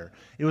a letter.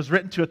 It was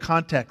written to a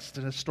context,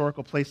 an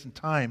historical place and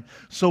time.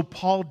 So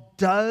Paul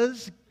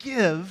does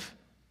give,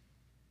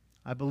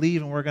 I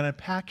believe, and we're going to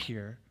unpack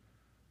here,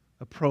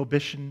 a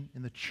prohibition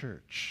in the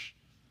church.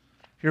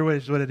 Here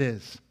is what it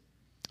is.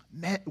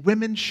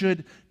 Women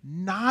should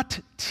not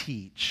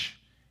teach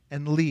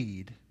and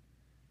lead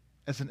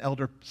as an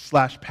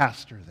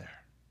elder/pastor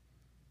there.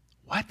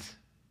 What?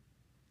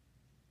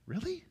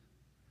 Really?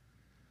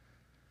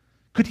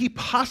 Could he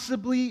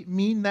possibly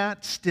mean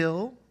that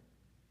still?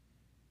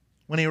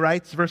 when he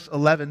writes, verse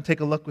 11,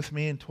 take a look with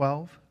me in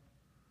 12.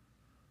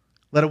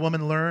 Let a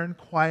woman learn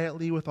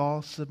quietly with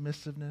all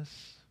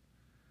submissiveness.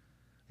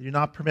 Do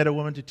not permit a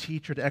woman to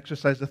teach or to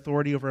exercise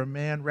authority over a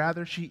man.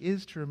 Rather, she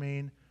is to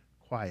remain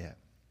quiet.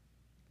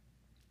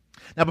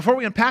 Now, before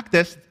we unpack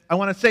this, I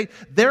want to say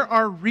there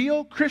are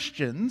real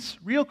Christians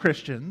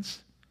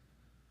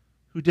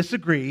who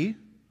disagree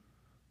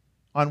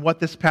on what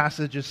this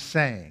passage is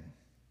saying.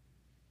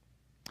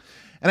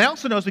 And I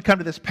also know as we come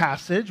to this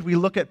passage, we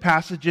look at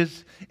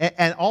passages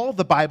and all of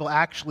the Bible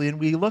actually, and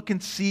we look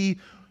and see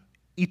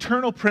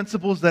eternal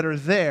principles that are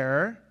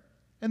there,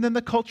 and then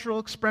the cultural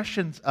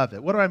expressions of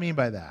it. What do I mean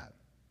by that?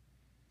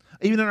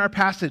 Even in our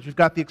passage, we've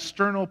got the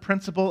external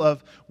principle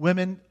of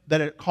women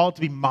that are called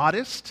to be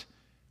modest,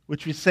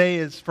 which we say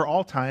is for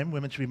all time,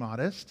 women should be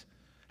modest,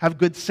 have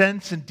good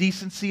sense and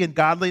decency and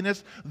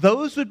godliness.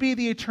 Those would be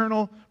the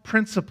eternal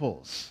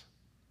principles.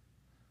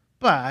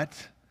 But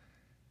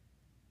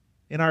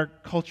in our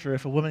culture,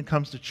 if a woman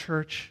comes to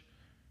church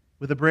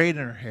with a braid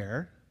in her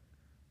hair,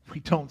 we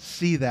don't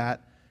see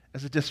that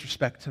as a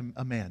disrespect to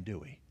a man, do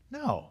we?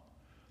 No.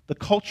 The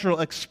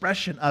cultural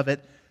expression of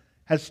it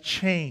has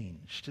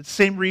changed. It's the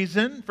same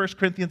reason, 1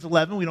 Corinthians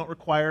 11, we don't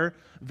require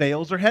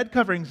veils or head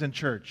coverings in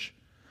church.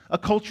 A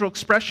cultural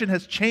expression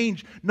has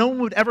changed. No one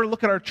would ever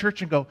look at our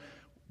church and go,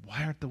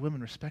 why aren't the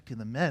women respecting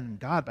the men and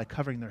God by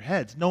covering their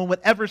heads? No one would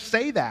ever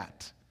say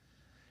that.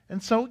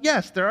 And so,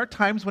 yes, there are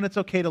times when it's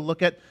okay to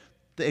look at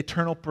the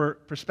eternal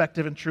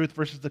perspective and truth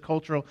versus the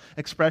cultural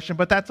expression,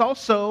 but that's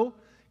also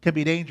can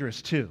be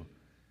dangerous too.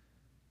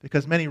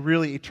 Because many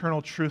really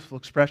eternal, truthful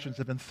expressions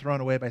have been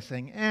thrown away by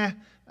saying,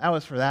 that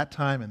was for that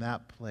time and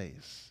that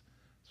place.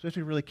 So we have to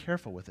be really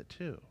careful with it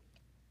too.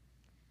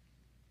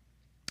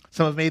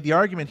 Some have made the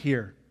argument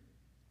here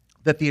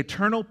that the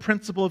eternal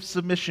principle of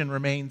submission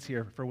remains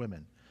here for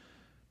women.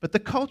 But the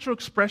cultural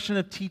expression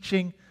of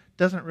teaching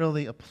doesn't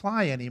really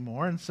apply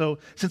anymore. And so,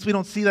 since we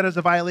don't see that as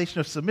a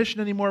violation of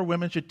submission anymore,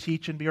 women should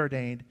teach and be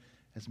ordained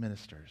as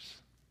ministers.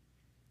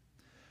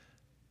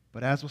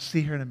 But as we'll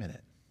see here in a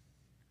minute,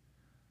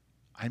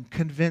 I'm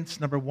convinced,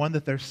 number one,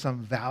 that there's some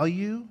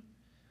value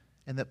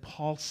and that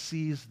Paul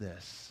sees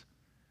this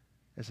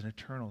as an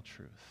eternal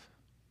truth.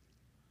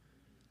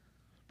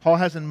 Paul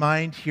has in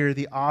mind here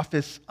the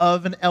office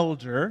of an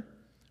elder,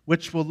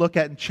 which we'll look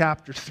at in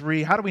chapter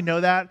 3. How do we know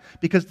that?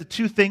 Because the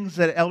two things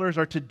that elders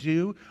are to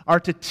do are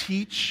to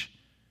teach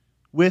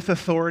with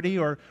authority,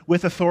 or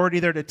with authority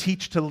they're to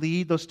teach to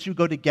lead. Those two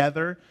go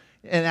together.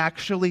 And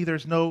actually,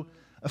 there's no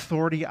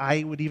authority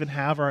I would even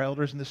have, our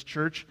elders in this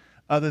church,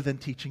 other than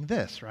teaching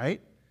this,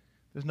 right?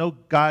 There's no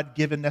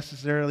God-given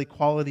necessarily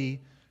quality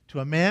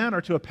to a man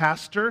or to a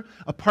pastor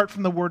apart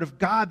from the Word of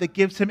God that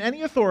gives him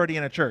any authority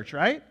in a church,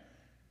 right?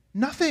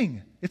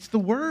 Nothing. It's the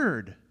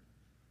Word.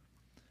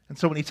 And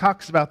so when he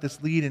talks about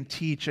this lead and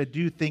teach, I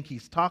do think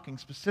he's talking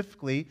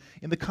specifically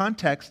in the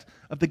context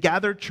of the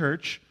gathered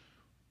church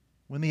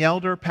when the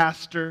elder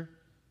pastor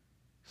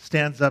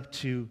stands up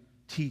to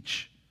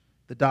teach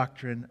the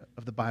doctrine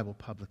of the Bible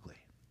publicly.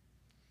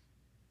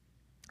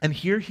 And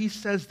here he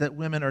says that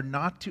women are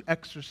not to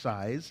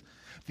exercise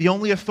the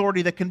only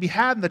authority that can be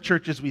had in the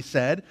church, as we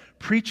said,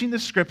 preaching the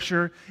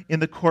Scripture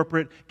in the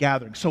corporate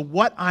gathering. So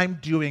what I'm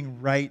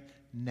doing right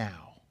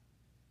now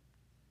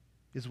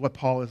is what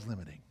Paul is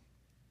limiting.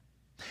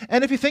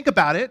 And if you think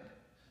about it,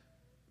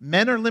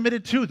 men are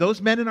limited too.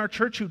 Those men in our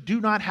church who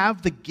do not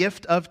have the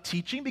gift of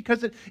teaching,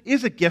 because it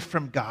is a gift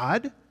from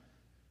God,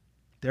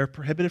 they're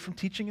prohibited from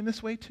teaching in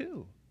this way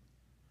too.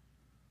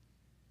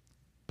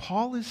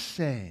 Paul is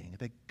saying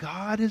that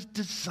God has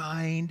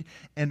designed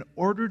and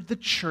ordered the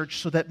church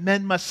so that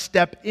men must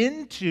step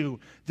into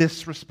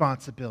this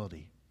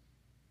responsibility.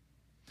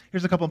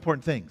 Here's a couple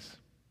important things.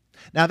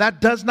 Now, that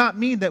does not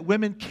mean that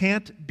women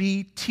can't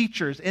be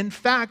teachers. In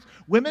fact,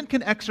 women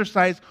can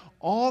exercise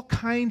all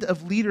kinds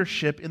of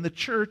leadership in the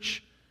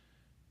church,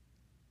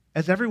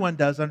 as everyone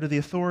does under the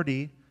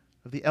authority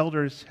of the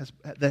elders,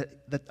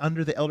 that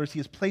under the elders he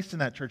has placed in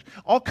that church.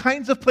 All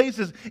kinds of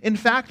places. In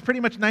fact, pretty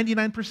much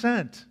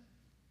 99%.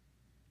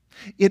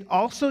 It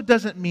also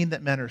doesn't mean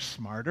that men are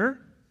smarter.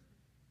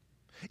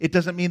 It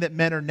doesn't mean that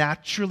men are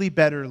naturally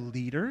better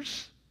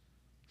leaders.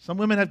 Some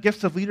women have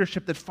gifts of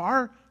leadership that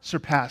far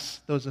surpass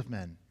those of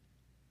men.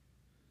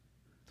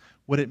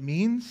 What it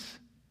means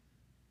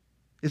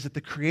is that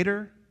the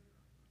Creator,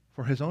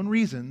 for his own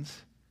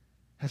reasons,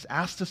 has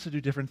asked us to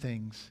do different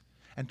things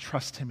and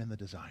trust him in the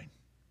design.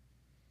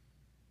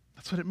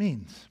 That's what it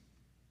means.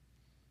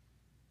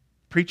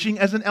 Preaching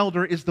as an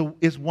elder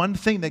is one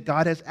thing that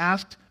God has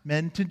asked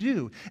men to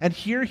do. And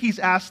here he's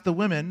asked the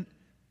women,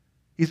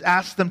 he's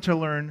asked them to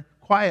learn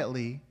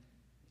quietly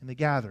in the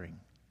gathering.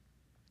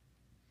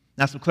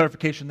 Now, some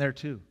clarification there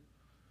too.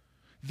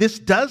 This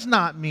does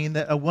not mean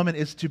that a woman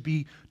is to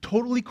be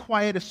totally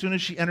quiet as soon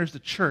as she enters the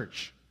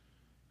church,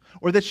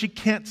 or that she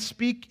can't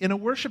speak in a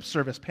worship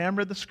service. Pam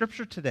read the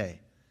scripture today,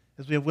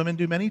 as we have women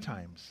do many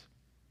times.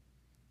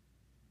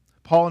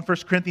 Paul in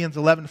 1 Corinthians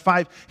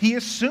 11:5, he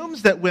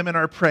assumes that women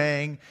are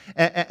praying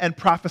and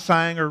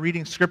prophesying or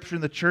reading scripture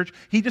in the church.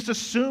 He just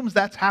assumes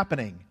that's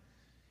happening.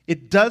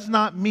 It does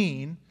not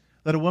mean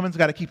that a woman's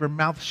got to keep her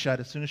mouth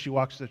shut as soon as she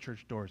walks to the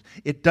church doors.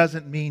 It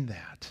doesn't mean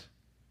that.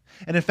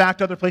 And in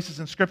fact, other places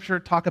in Scripture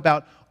talk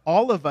about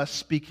all of us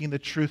speaking the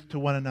truth to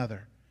one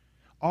another.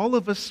 All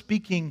of us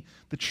speaking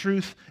the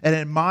truth and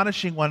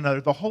admonishing one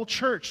another, the whole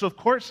church. So of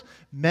course,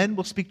 men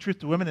will speak truth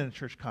to women in a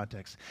church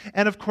context.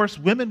 And of course,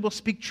 women will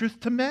speak truth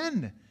to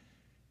men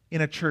in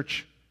a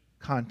church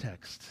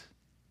context.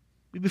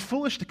 We'd be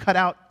foolish to cut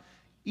out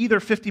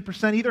either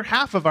 50%, either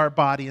half of our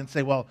body and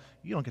say, well,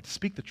 you don't get to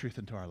speak the truth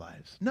into our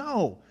lives.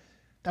 No,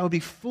 that would be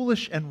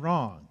foolish and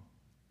wrong.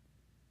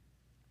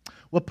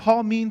 What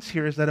Paul means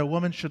here is that a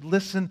woman should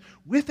listen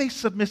with a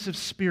submissive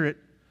spirit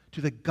to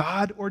the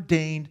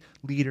God-ordained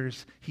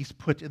leaders he's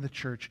put in the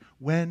church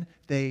when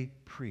they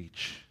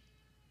preach,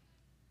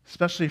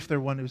 especially if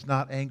they're one who's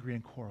not angry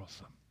and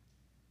quarrelsome.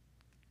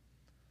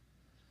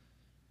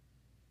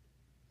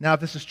 Now, if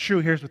this is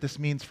true, here's what this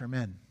means for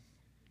men.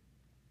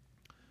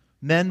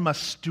 Men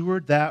must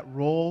steward that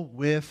role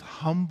with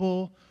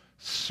humble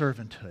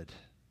servanthood.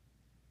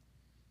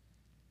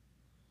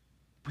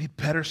 We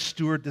better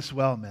steward this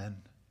well, men.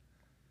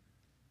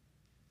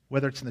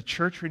 Whether it's in the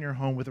church or in your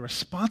home, with a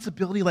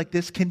responsibility like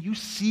this, can you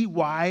see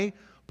why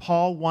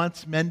Paul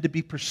wants men to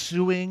be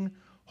pursuing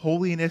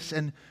holiness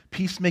and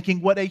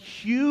peacemaking? What a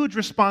huge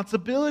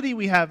responsibility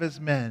we have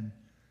as men.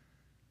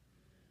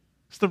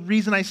 It's the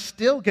reason I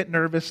still get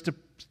nervous to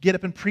get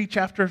up and preach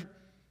after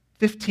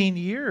 15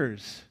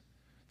 years.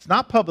 It's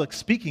not public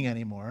speaking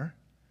anymore.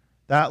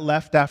 That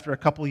left after a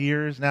couple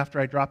years and after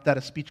I dropped out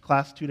of speech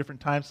class 2 different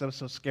times. I was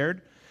so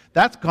scared.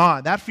 That's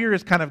gone. That fear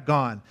is kind of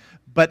gone.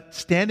 But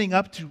standing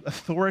up to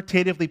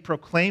authoritatively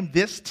proclaim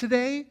this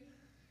today,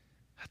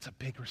 that's a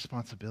big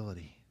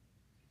responsibility.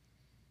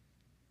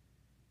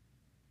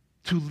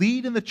 To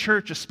lead in the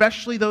church,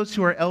 especially those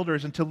who are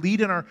elders, and to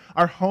lead in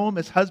our home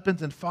as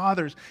husbands and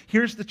fathers,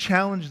 here's the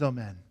challenge though,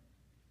 men.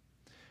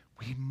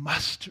 We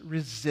must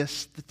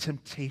resist the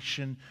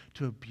temptation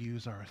to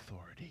abuse our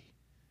authority.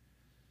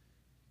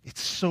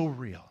 It's so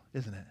real,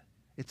 isn't it?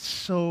 It's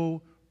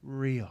so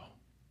real.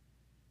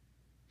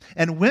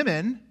 And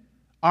women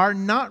are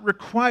not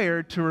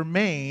required to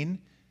remain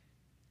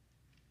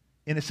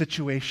in a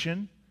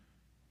situation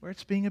where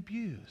it's being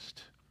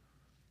abused.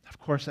 Of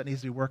course, that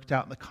needs to be worked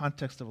out in the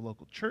context of a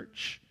local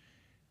church.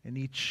 In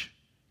each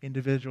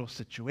individual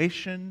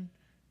situation,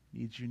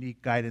 needs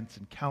unique guidance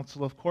and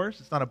counsel, of course.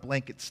 It's not a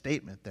blanket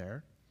statement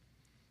there.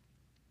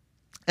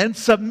 And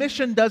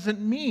submission doesn't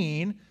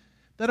mean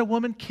that a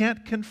woman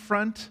can't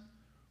confront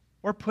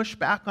or push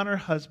back on her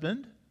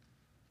husband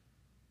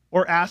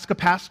or ask a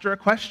pastor a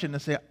question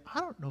and say, I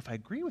don't know if I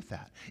agree with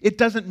that. It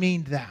doesn't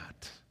mean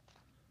that.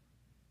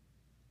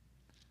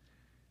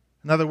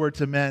 In other words,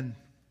 to men,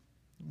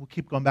 we'll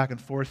keep going back and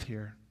forth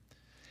here.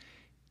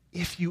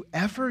 If you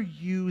ever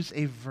use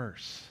a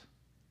verse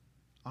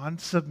on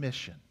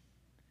submission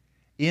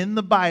in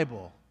the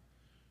Bible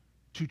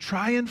to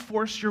try and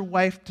force your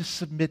wife to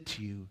submit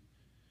to you,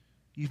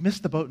 you've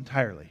missed the boat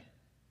entirely.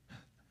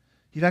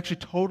 You've actually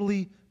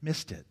totally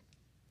missed it.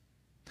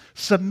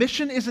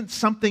 Submission isn't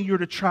something you're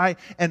to try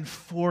and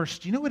force.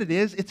 Do you know what it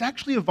is? It's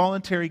actually a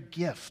voluntary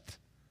gift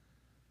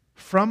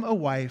from a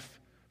wife,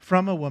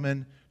 from a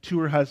woman to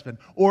her husband,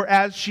 or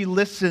as she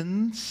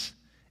listens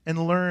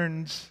and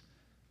learns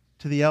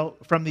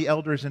from the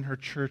elders in her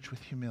church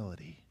with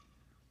humility.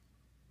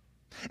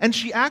 And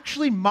she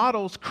actually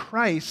models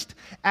Christ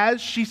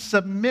as she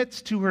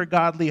submits to her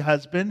godly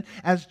husband,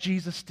 as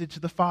Jesus did to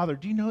the Father.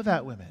 Do you know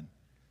that, women?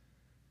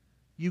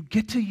 You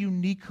get to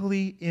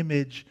uniquely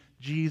image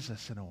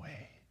Jesus in a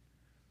way.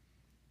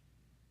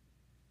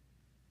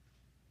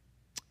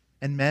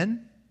 And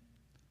men,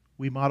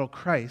 we model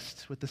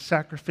Christ with the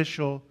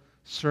sacrificial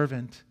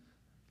servant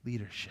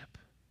leadership.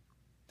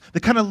 The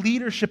kind of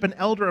leadership an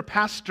elder, a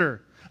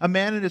pastor, a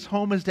man in his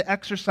home is to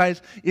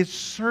exercise is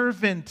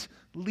servant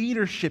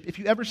leadership. If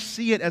you ever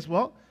see it as,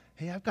 well,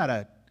 hey, I've got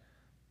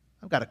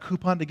a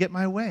coupon to get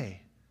my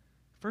way.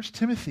 1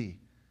 Timothy,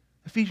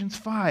 Ephesians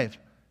 5.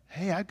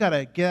 Hey, I've got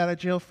a get out of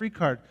jail free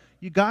card.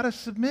 You got to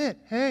submit.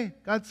 Hey,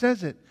 God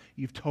says it.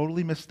 You've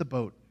totally missed the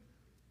boat.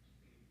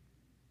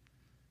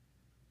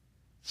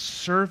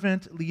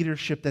 Servant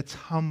leadership that's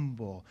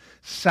humble,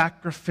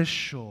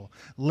 sacrificial,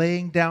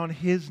 laying down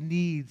his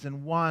needs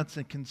and wants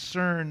and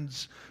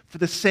concerns for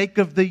the sake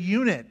of the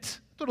unit.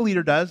 That's what a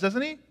leader does,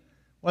 doesn't he?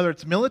 Whether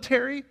it's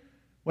military,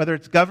 whether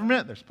it's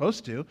government, they're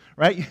supposed to,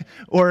 right?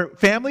 Or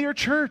family or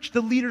church,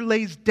 the leader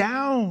lays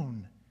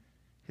down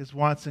his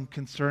wants and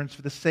concerns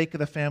for the sake of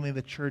the family and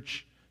the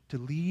church to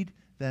lead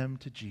them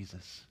to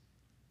Jesus.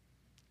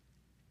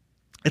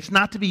 It's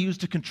not to be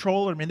used to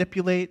control or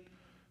manipulate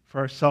for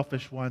our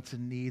selfish wants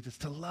and needs. It's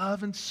to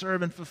love and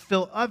serve and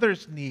fulfill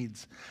others'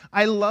 needs.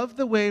 I love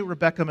the way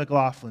Rebecca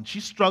McLaughlin, she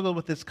struggled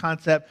with this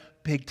concept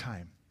big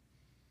time.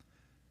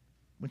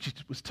 When she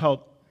was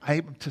told, I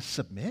am to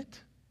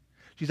submit.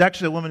 She's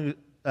actually a woman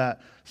who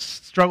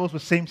struggles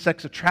with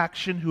same-sex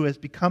attraction, who has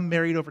become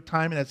married over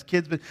time and has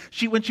kids. But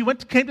when she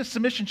came to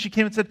submission, she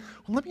came and said,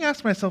 well, let me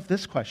ask myself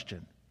this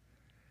question.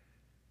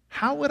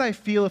 How would I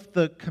feel if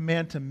the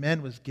command to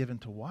men was given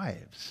to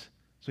wives?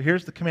 So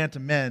here's the command to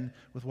men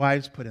with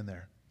wives put in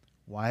there.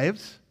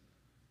 Wives,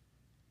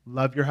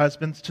 love your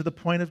husbands to the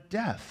point of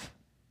death,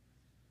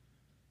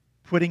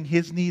 putting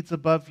his needs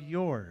above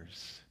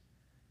yours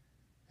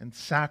and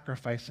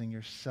sacrificing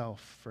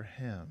yourself for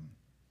him.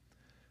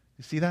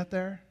 You see that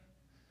there?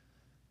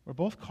 We're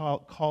both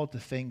called to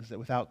things that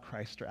without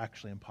Christ are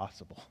actually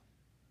impossible.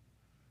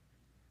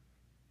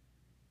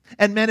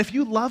 And men, if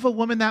you love a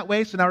woman that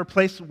way, so now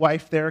replace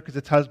wife there because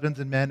it's husbands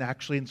and men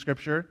actually in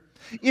Scripture.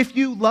 If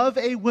you love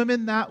a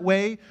woman that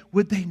way,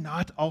 would they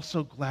not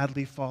also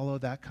gladly follow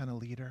that kind of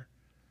leader?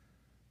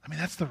 I mean,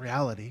 that's the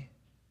reality.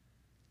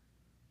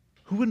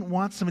 Who wouldn't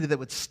want somebody that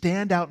would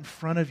stand out in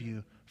front of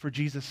you for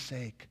Jesus'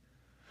 sake?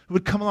 Who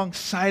would come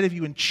alongside of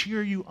you and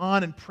cheer you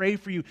on and pray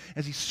for you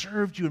as he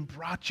served you and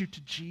brought you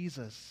to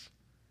Jesus?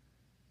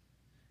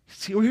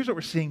 See, here's what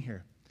we're seeing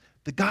here.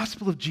 The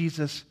gospel of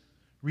Jesus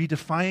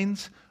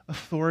redefines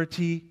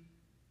authority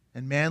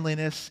and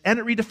manliness, and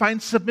it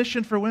redefines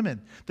submission for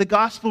women. The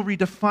gospel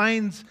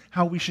redefines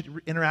how we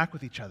should interact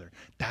with each other.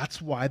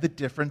 That's why the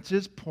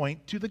differences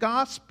point to the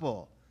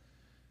gospel,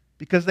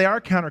 because they are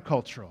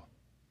countercultural.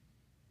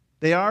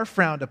 They are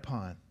frowned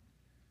upon.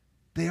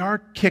 They are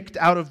kicked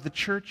out of the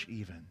church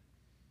even,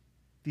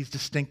 these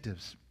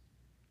distinctives.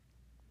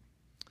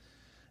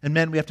 And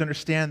men, we have to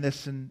understand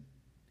this, and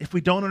if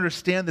we don't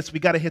understand this, we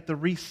got to hit the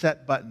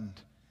reset button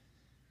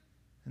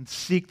and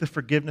seek the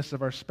forgiveness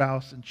of our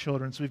spouse and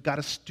children. So we've got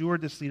to steward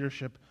this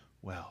leadership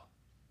well.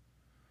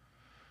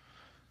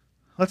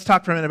 Let's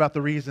talk for a minute about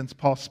the reasons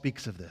Paul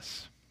speaks of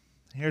this.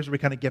 Here's where we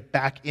kind of get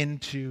back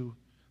into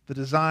the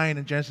design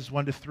in Genesis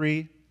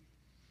 1-3.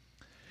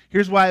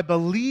 Here's why I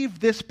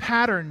believe this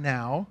pattern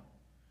now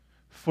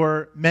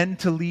for men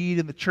to lead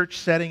in the church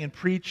setting and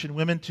preach and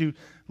women to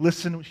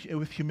listen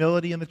with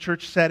humility in the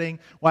church setting,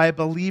 why I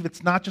believe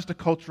it's not just a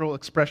cultural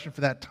expression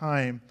for that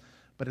time,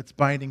 but it's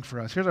binding for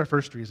us. Here's our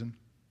first reason.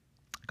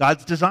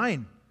 God's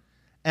design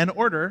and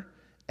order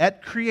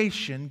at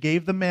creation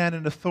gave the man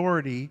an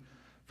authority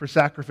for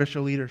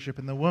sacrificial leadership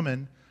and the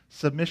woman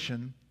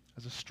submission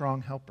as a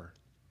strong helper.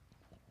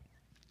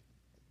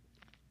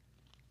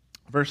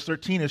 Verse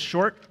 13 is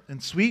short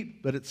and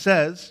sweet, but it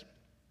says,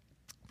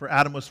 for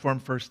Adam was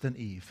formed first, then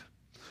Eve.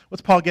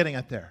 What's Paul getting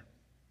at there?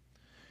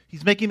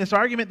 He's making this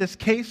argument, this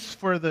case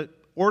for the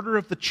order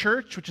of the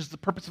church, which is the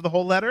purpose of the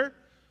whole letter.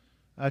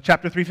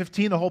 Chapter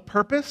 3:15, the whole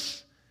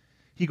purpose.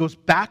 He goes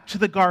back to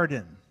the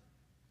garden.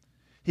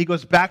 He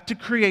goes back to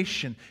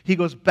creation. He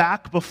goes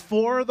back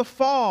before the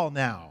fall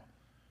now,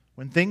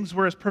 when things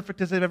were as perfect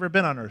as they've ever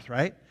been on earth,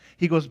 right?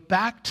 He goes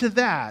back to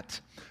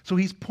that. So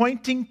he's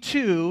pointing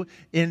to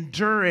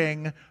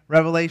enduring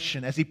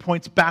revelation as he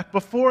points back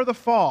before the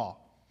fall,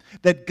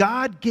 that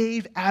God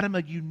gave Adam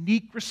a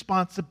unique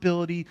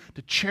responsibility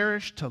to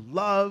cherish, to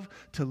love,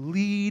 to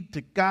lead,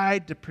 to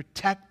guide, to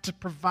protect, to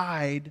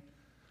provide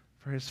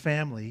for his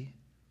family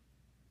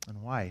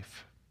and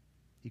wife.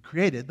 He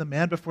created the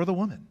man before the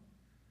woman.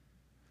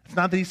 It's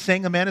not that he's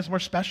saying a man is more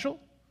special.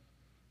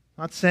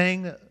 Not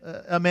saying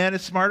a man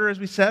is smarter, as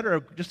we said,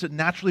 or just a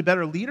naturally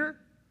better leader.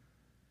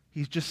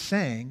 He's just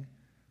saying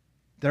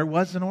there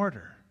was an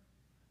order.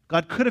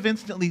 God could have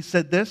instantly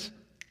said this,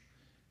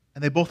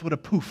 and they both would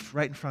have poofed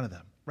right in front of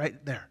them,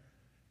 right there,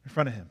 in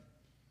front of him.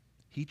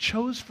 He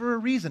chose for a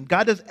reason.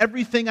 God does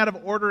everything out of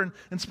order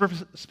and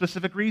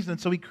specific reason.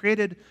 So he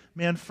created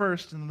man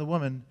first and the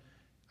woman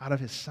out of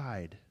his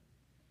side.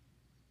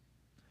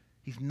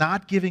 He's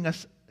not giving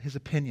us his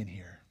opinion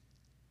here.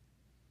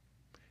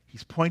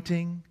 He's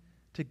pointing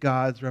to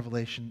God's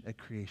revelation at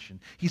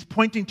creation. He's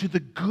pointing to the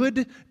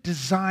good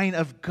design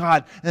of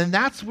God. And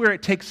that's where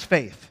it takes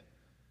faith.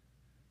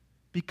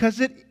 Because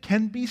it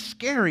can be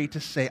scary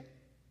to say,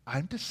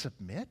 I'm to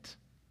submit?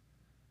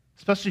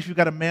 Especially if you've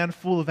got a man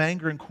full of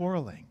anger and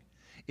quarreling.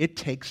 It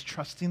takes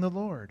trusting the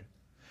Lord.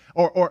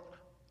 Or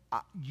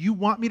you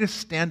want me to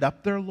stand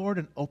up there, Lord,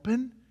 and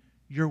open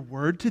your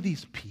word to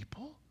these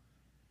people?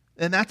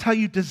 And that's how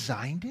you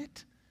designed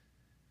it?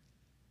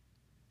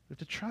 We have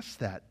to trust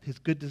that, his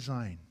good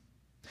design.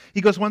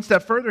 He goes one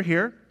step further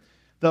here,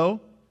 though,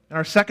 and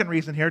our second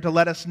reason here, to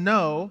let us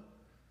know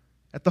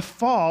at the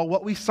fall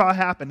what we saw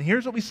happen.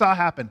 Here's what we saw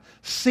happen.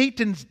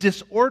 Satan's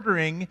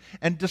disordering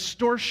and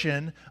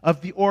distortion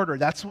of the order.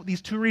 That's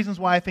these two reasons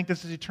why I think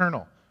this is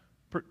eternal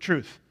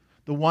truth.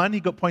 The one,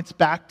 he points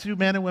back to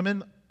man and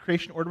women,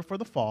 creation order before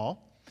the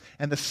fall.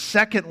 And the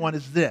second one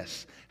is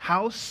this,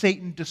 how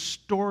Satan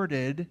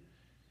distorted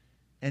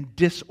and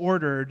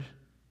disordered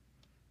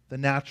the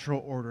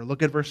natural order.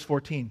 Look at verse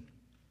 14.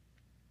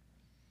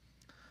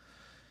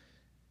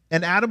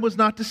 And Adam was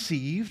not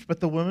deceived, but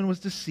the woman was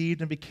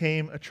deceived and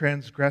became a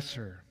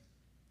transgressor.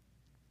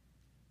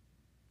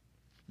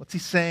 What's he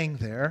saying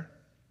there?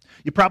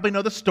 You probably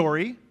know the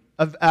story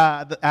of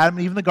Adam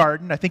and Eve in the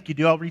garden. I think you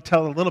do. I'll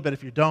retell it a little bit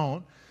if you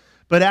don't.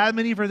 But Adam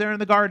and Eve are there in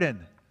the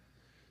garden.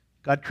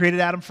 God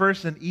created Adam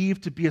first and Eve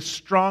to be a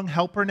strong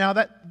helper. Now,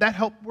 that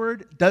help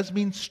word does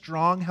mean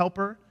strong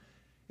helper.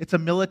 It's a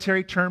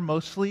military term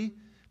mostly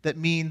that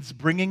means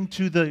bringing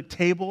to the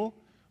table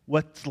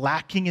what's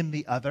lacking in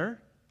the other.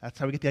 That's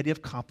how we get the idea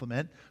of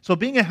complement. So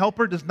being a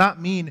helper does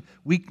not mean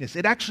weakness.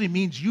 It actually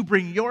means you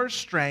bring your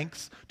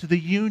strengths to the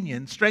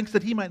union, strengths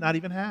that he might not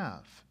even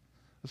have.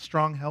 A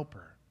strong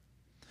helper.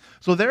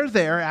 So they're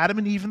there, Adam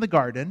and Eve in the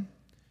garden,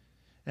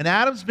 and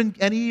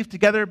and Eve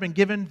together have been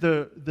given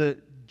the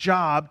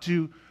job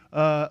to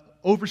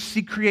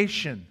oversee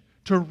creation,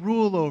 to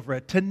rule over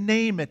it, to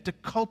name it, to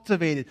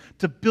cultivate it,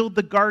 to build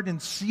the garden,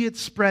 see it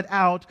spread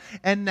out,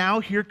 and now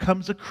here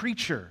comes a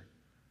creature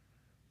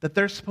that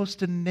they're supposed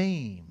to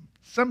name.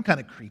 Some kind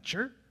of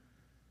creature.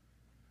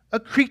 A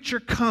creature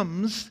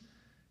comes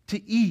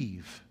to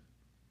Eve,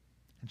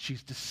 and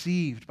she's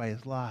deceived by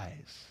his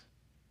lies.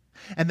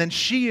 And then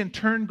she in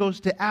turn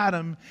goes to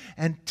Adam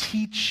and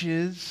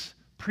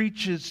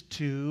preaches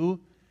to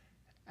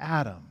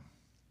Adam.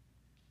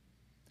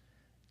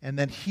 And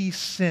then he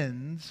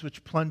sins,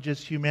 which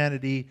plunges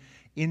humanity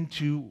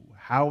into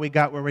how we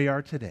got where we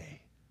are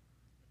today,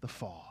 the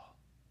fall.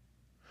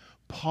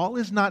 Paul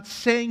is not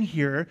saying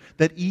here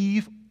that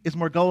Eve is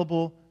more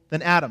gullible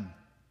than Adam.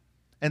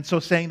 And so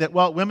saying that,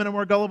 well, women are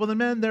more gullible than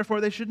men, therefore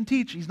they shouldn't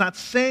teach. He's not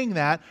saying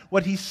that.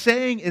 What he's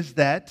saying is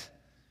that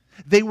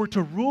they were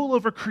to rule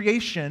over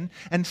creation,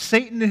 and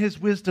Satan in his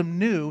wisdom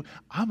knew,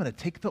 I'm going to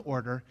take the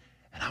order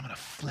and I'm going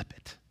to flip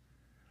it.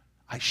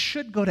 I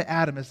should go to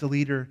Adam as the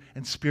leader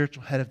and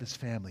spiritual head of this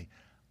family.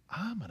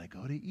 I'm going to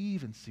go to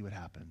Eve and see what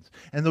happens.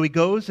 And though he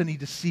goes and he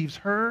deceives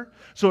her,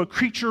 so a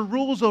creature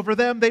rules over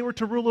them, they were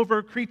to rule over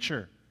a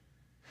creature.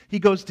 He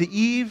goes to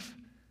Eve,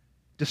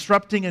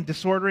 disrupting and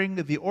disordering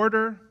the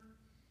order.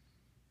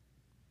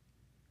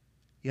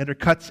 He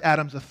undercuts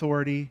Adam's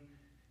authority.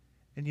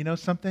 And you know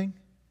something?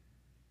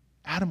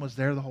 Adam was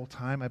there the whole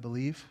time, I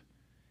believe.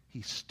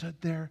 He stood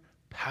there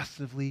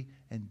passively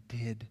and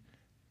did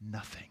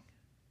nothing.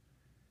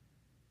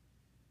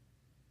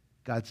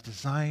 God's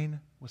design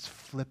was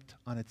flipped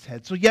on its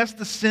head. So yes,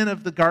 the sin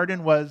of the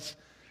garden was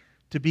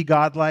to be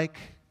godlike,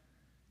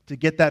 to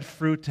get that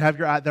fruit, to have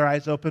their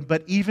eyes open.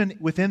 But even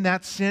within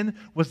that sin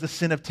was the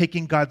sin of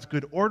taking God's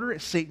good order,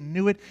 as Satan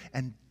knew it,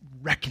 and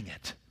wrecking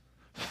it,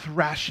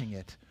 thrashing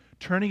it,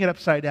 turning it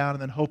upside down,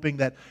 and then hoping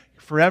that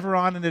forever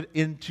on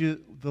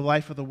into the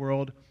life of the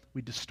world,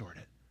 we distort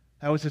it.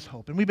 That was his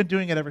hope. And we've been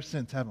doing it ever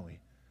since, haven't we?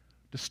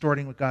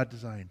 Distorting what God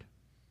designed.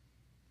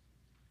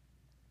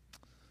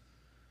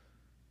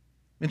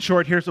 In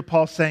short, here's what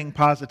Paul's saying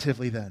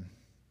positively then.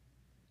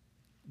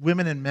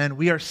 Women and men,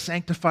 we are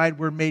sanctified,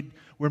 we're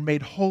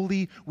made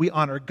holy, we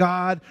honor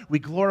God, we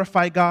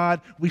glorify God,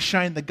 we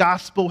shine the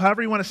gospel,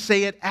 however you want to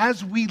say it,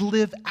 as we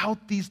live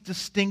out these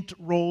distinct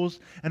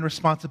roles and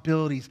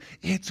responsibilities.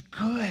 It's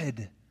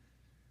good.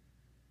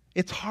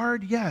 It's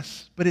hard,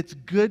 yes, but it's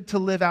good to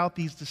live out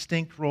these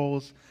distinct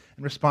roles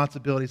and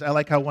responsibilities. I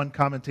like how one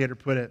commentator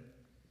put it,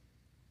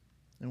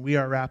 and we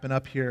are wrapping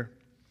up here.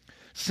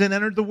 Sin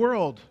entered the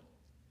world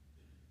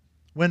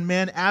when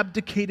man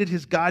abdicated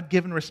his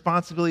God-given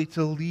responsibility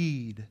to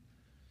lead.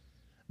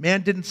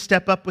 Man didn't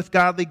step up with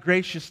godly,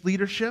 gracious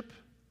leadership.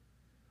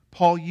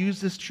 Paul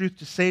used this truth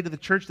to say to the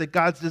church that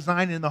God's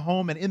design in the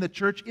home and in the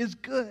church is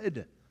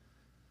good.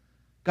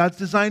 God's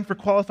design for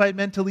qualified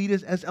men to lead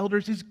as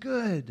elders is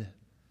good,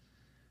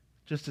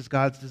 just as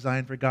God's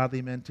design for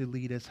godly men to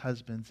lead as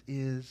husbands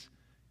is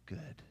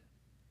good.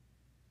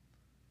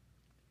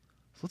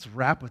 So let's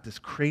wrap with this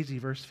crazy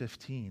verse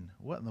 15.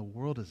 What in the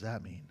world does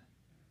that mean?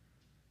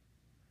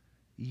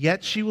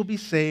 Yet she will be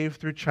saved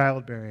through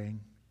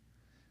childbearing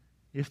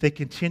if they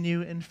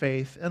continue in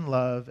faith and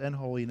love and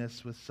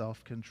holiness with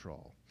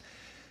self-control.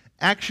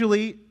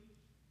 Actually,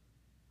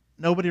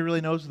 nobody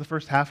really knows what the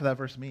first half of that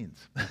verse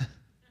means.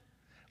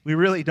 We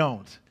really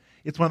don't.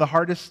 It's one of the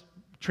hardest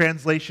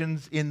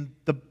translations in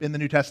the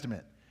New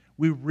Testament.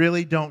 We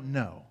really don't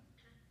know.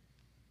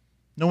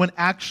 No one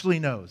actually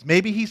knows.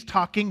 Maybe he's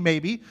talking,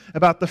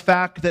 about the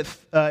fact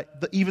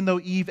that even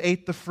though Eve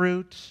ate the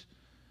fruit,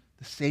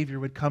 the Savior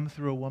would come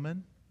through a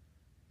woman.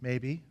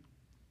 Maybe.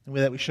 And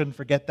that we shouldn't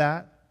forget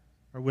that,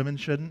 or women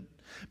shouldn't.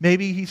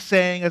 Maybe he's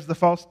saying, as the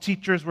false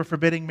teachers were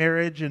forbidding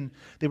marriage and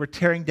they were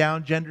tearing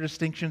down gender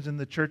distinctions in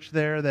the church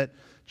there, that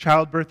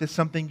childbirth is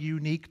something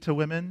unique to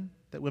women,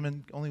 that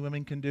only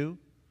women can do.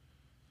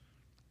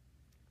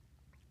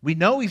 We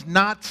know he's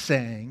not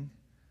saying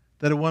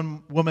that a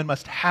woman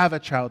must have a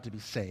child to be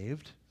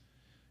saved,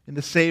 in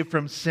the saved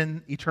from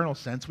sin eternal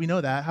sense. We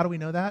know that. How do we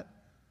know that?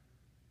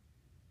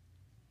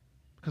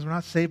 Because we're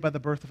not saved by the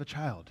birth of a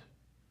child.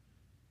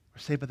 We're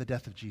saved by the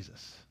death of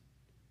Jesus.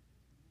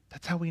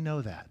 That's how we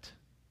know that.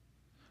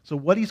 So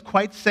what he's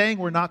quite saying,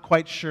 we're not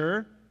quite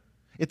sure.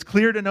 It's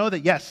clear to know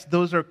that, yes,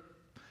 those are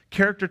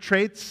character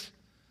traits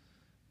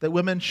that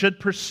women should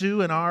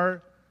pursue and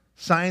are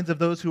signs of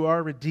those who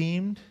are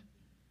redeemed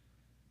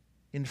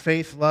in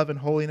faith, love, and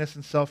holiness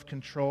and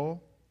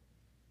self-control.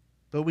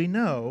 But we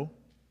know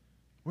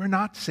we're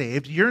not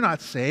saved. You're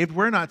not saved.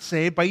 We're not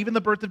saved by even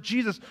the birth of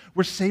Jesus.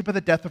 We're saved by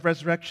the death and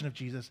resurrection of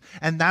Jesus.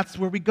 And that's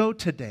where we go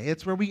today.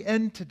 It's where we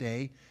end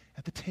today,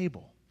 at the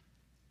table.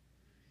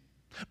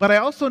 But I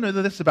also know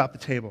this about the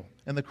table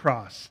and the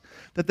cross,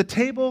 that the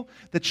table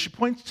that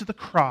points to the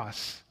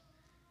cross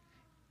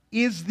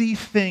is the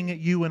thing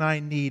you and I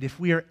need if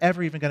we are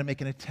ever even going to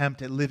make an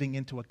attempt at living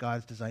into what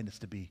God's designed us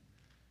to be.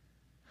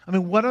 I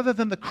mean, what other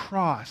than the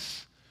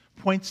cross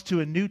points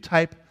to a new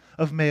type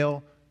of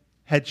male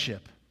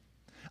headship?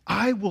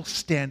 I will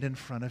stand in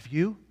front of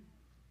you.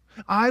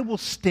 I will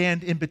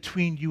stand in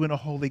between you and a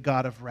holy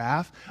God of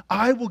wrath.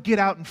 I will get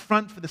out in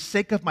front for the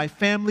sake of my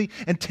family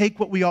and take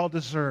what we all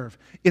deserve.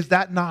 Is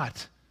that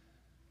not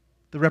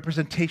the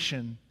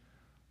representation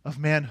of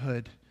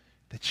manhood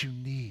that you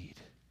need?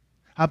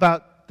 How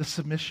about the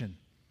submission?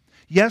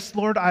 Yes,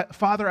 Lord,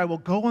 Father, I will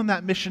go on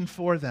that mission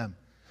for them.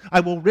 I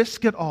will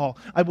risk it all.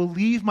 I will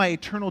leave my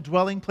eternal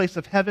dwelling place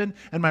of heaven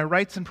and my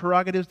rights and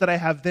prerogatives that I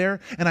have there,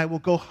 and I will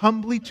go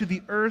humbly to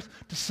the earth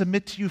to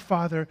submit to you,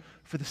 Father,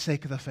 for the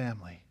sake of the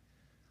family.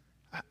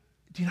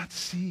 Do you not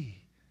see?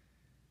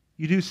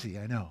 You do see,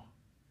 I know.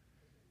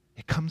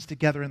 It comes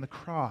together in the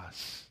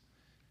cross.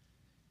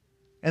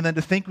 And then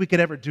to think we could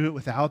ever do it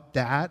without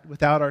that,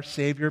 without our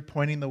Savior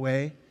pointing the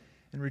way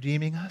and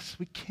redeeming us,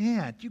 we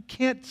can't. You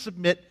can't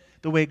submit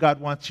the way God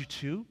wants you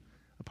to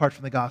apart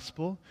from the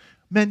gospel.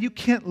 Men, you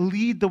can't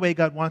lead the way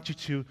God wants you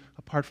to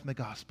apart from the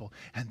gospel.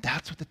 And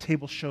that's what the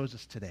table shows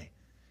us today.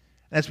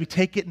 And as we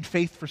take it in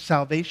faith for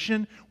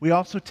salvation, we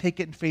also take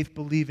it in faith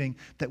believing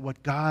that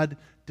what God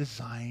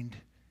designed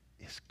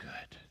is good.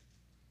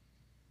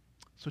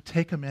 So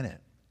take a minute.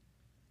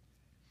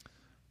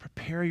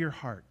 Prepare your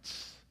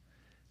hearts.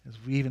 As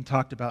we even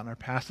talked about in our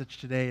passage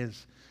today,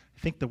 as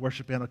I think the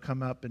worship band will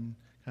come up and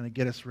kind of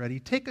get us ready.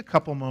 Take a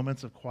couple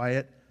moments of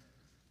quiet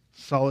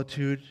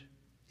solitude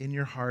in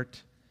your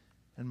heart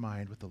and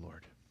mind with the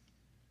Lord.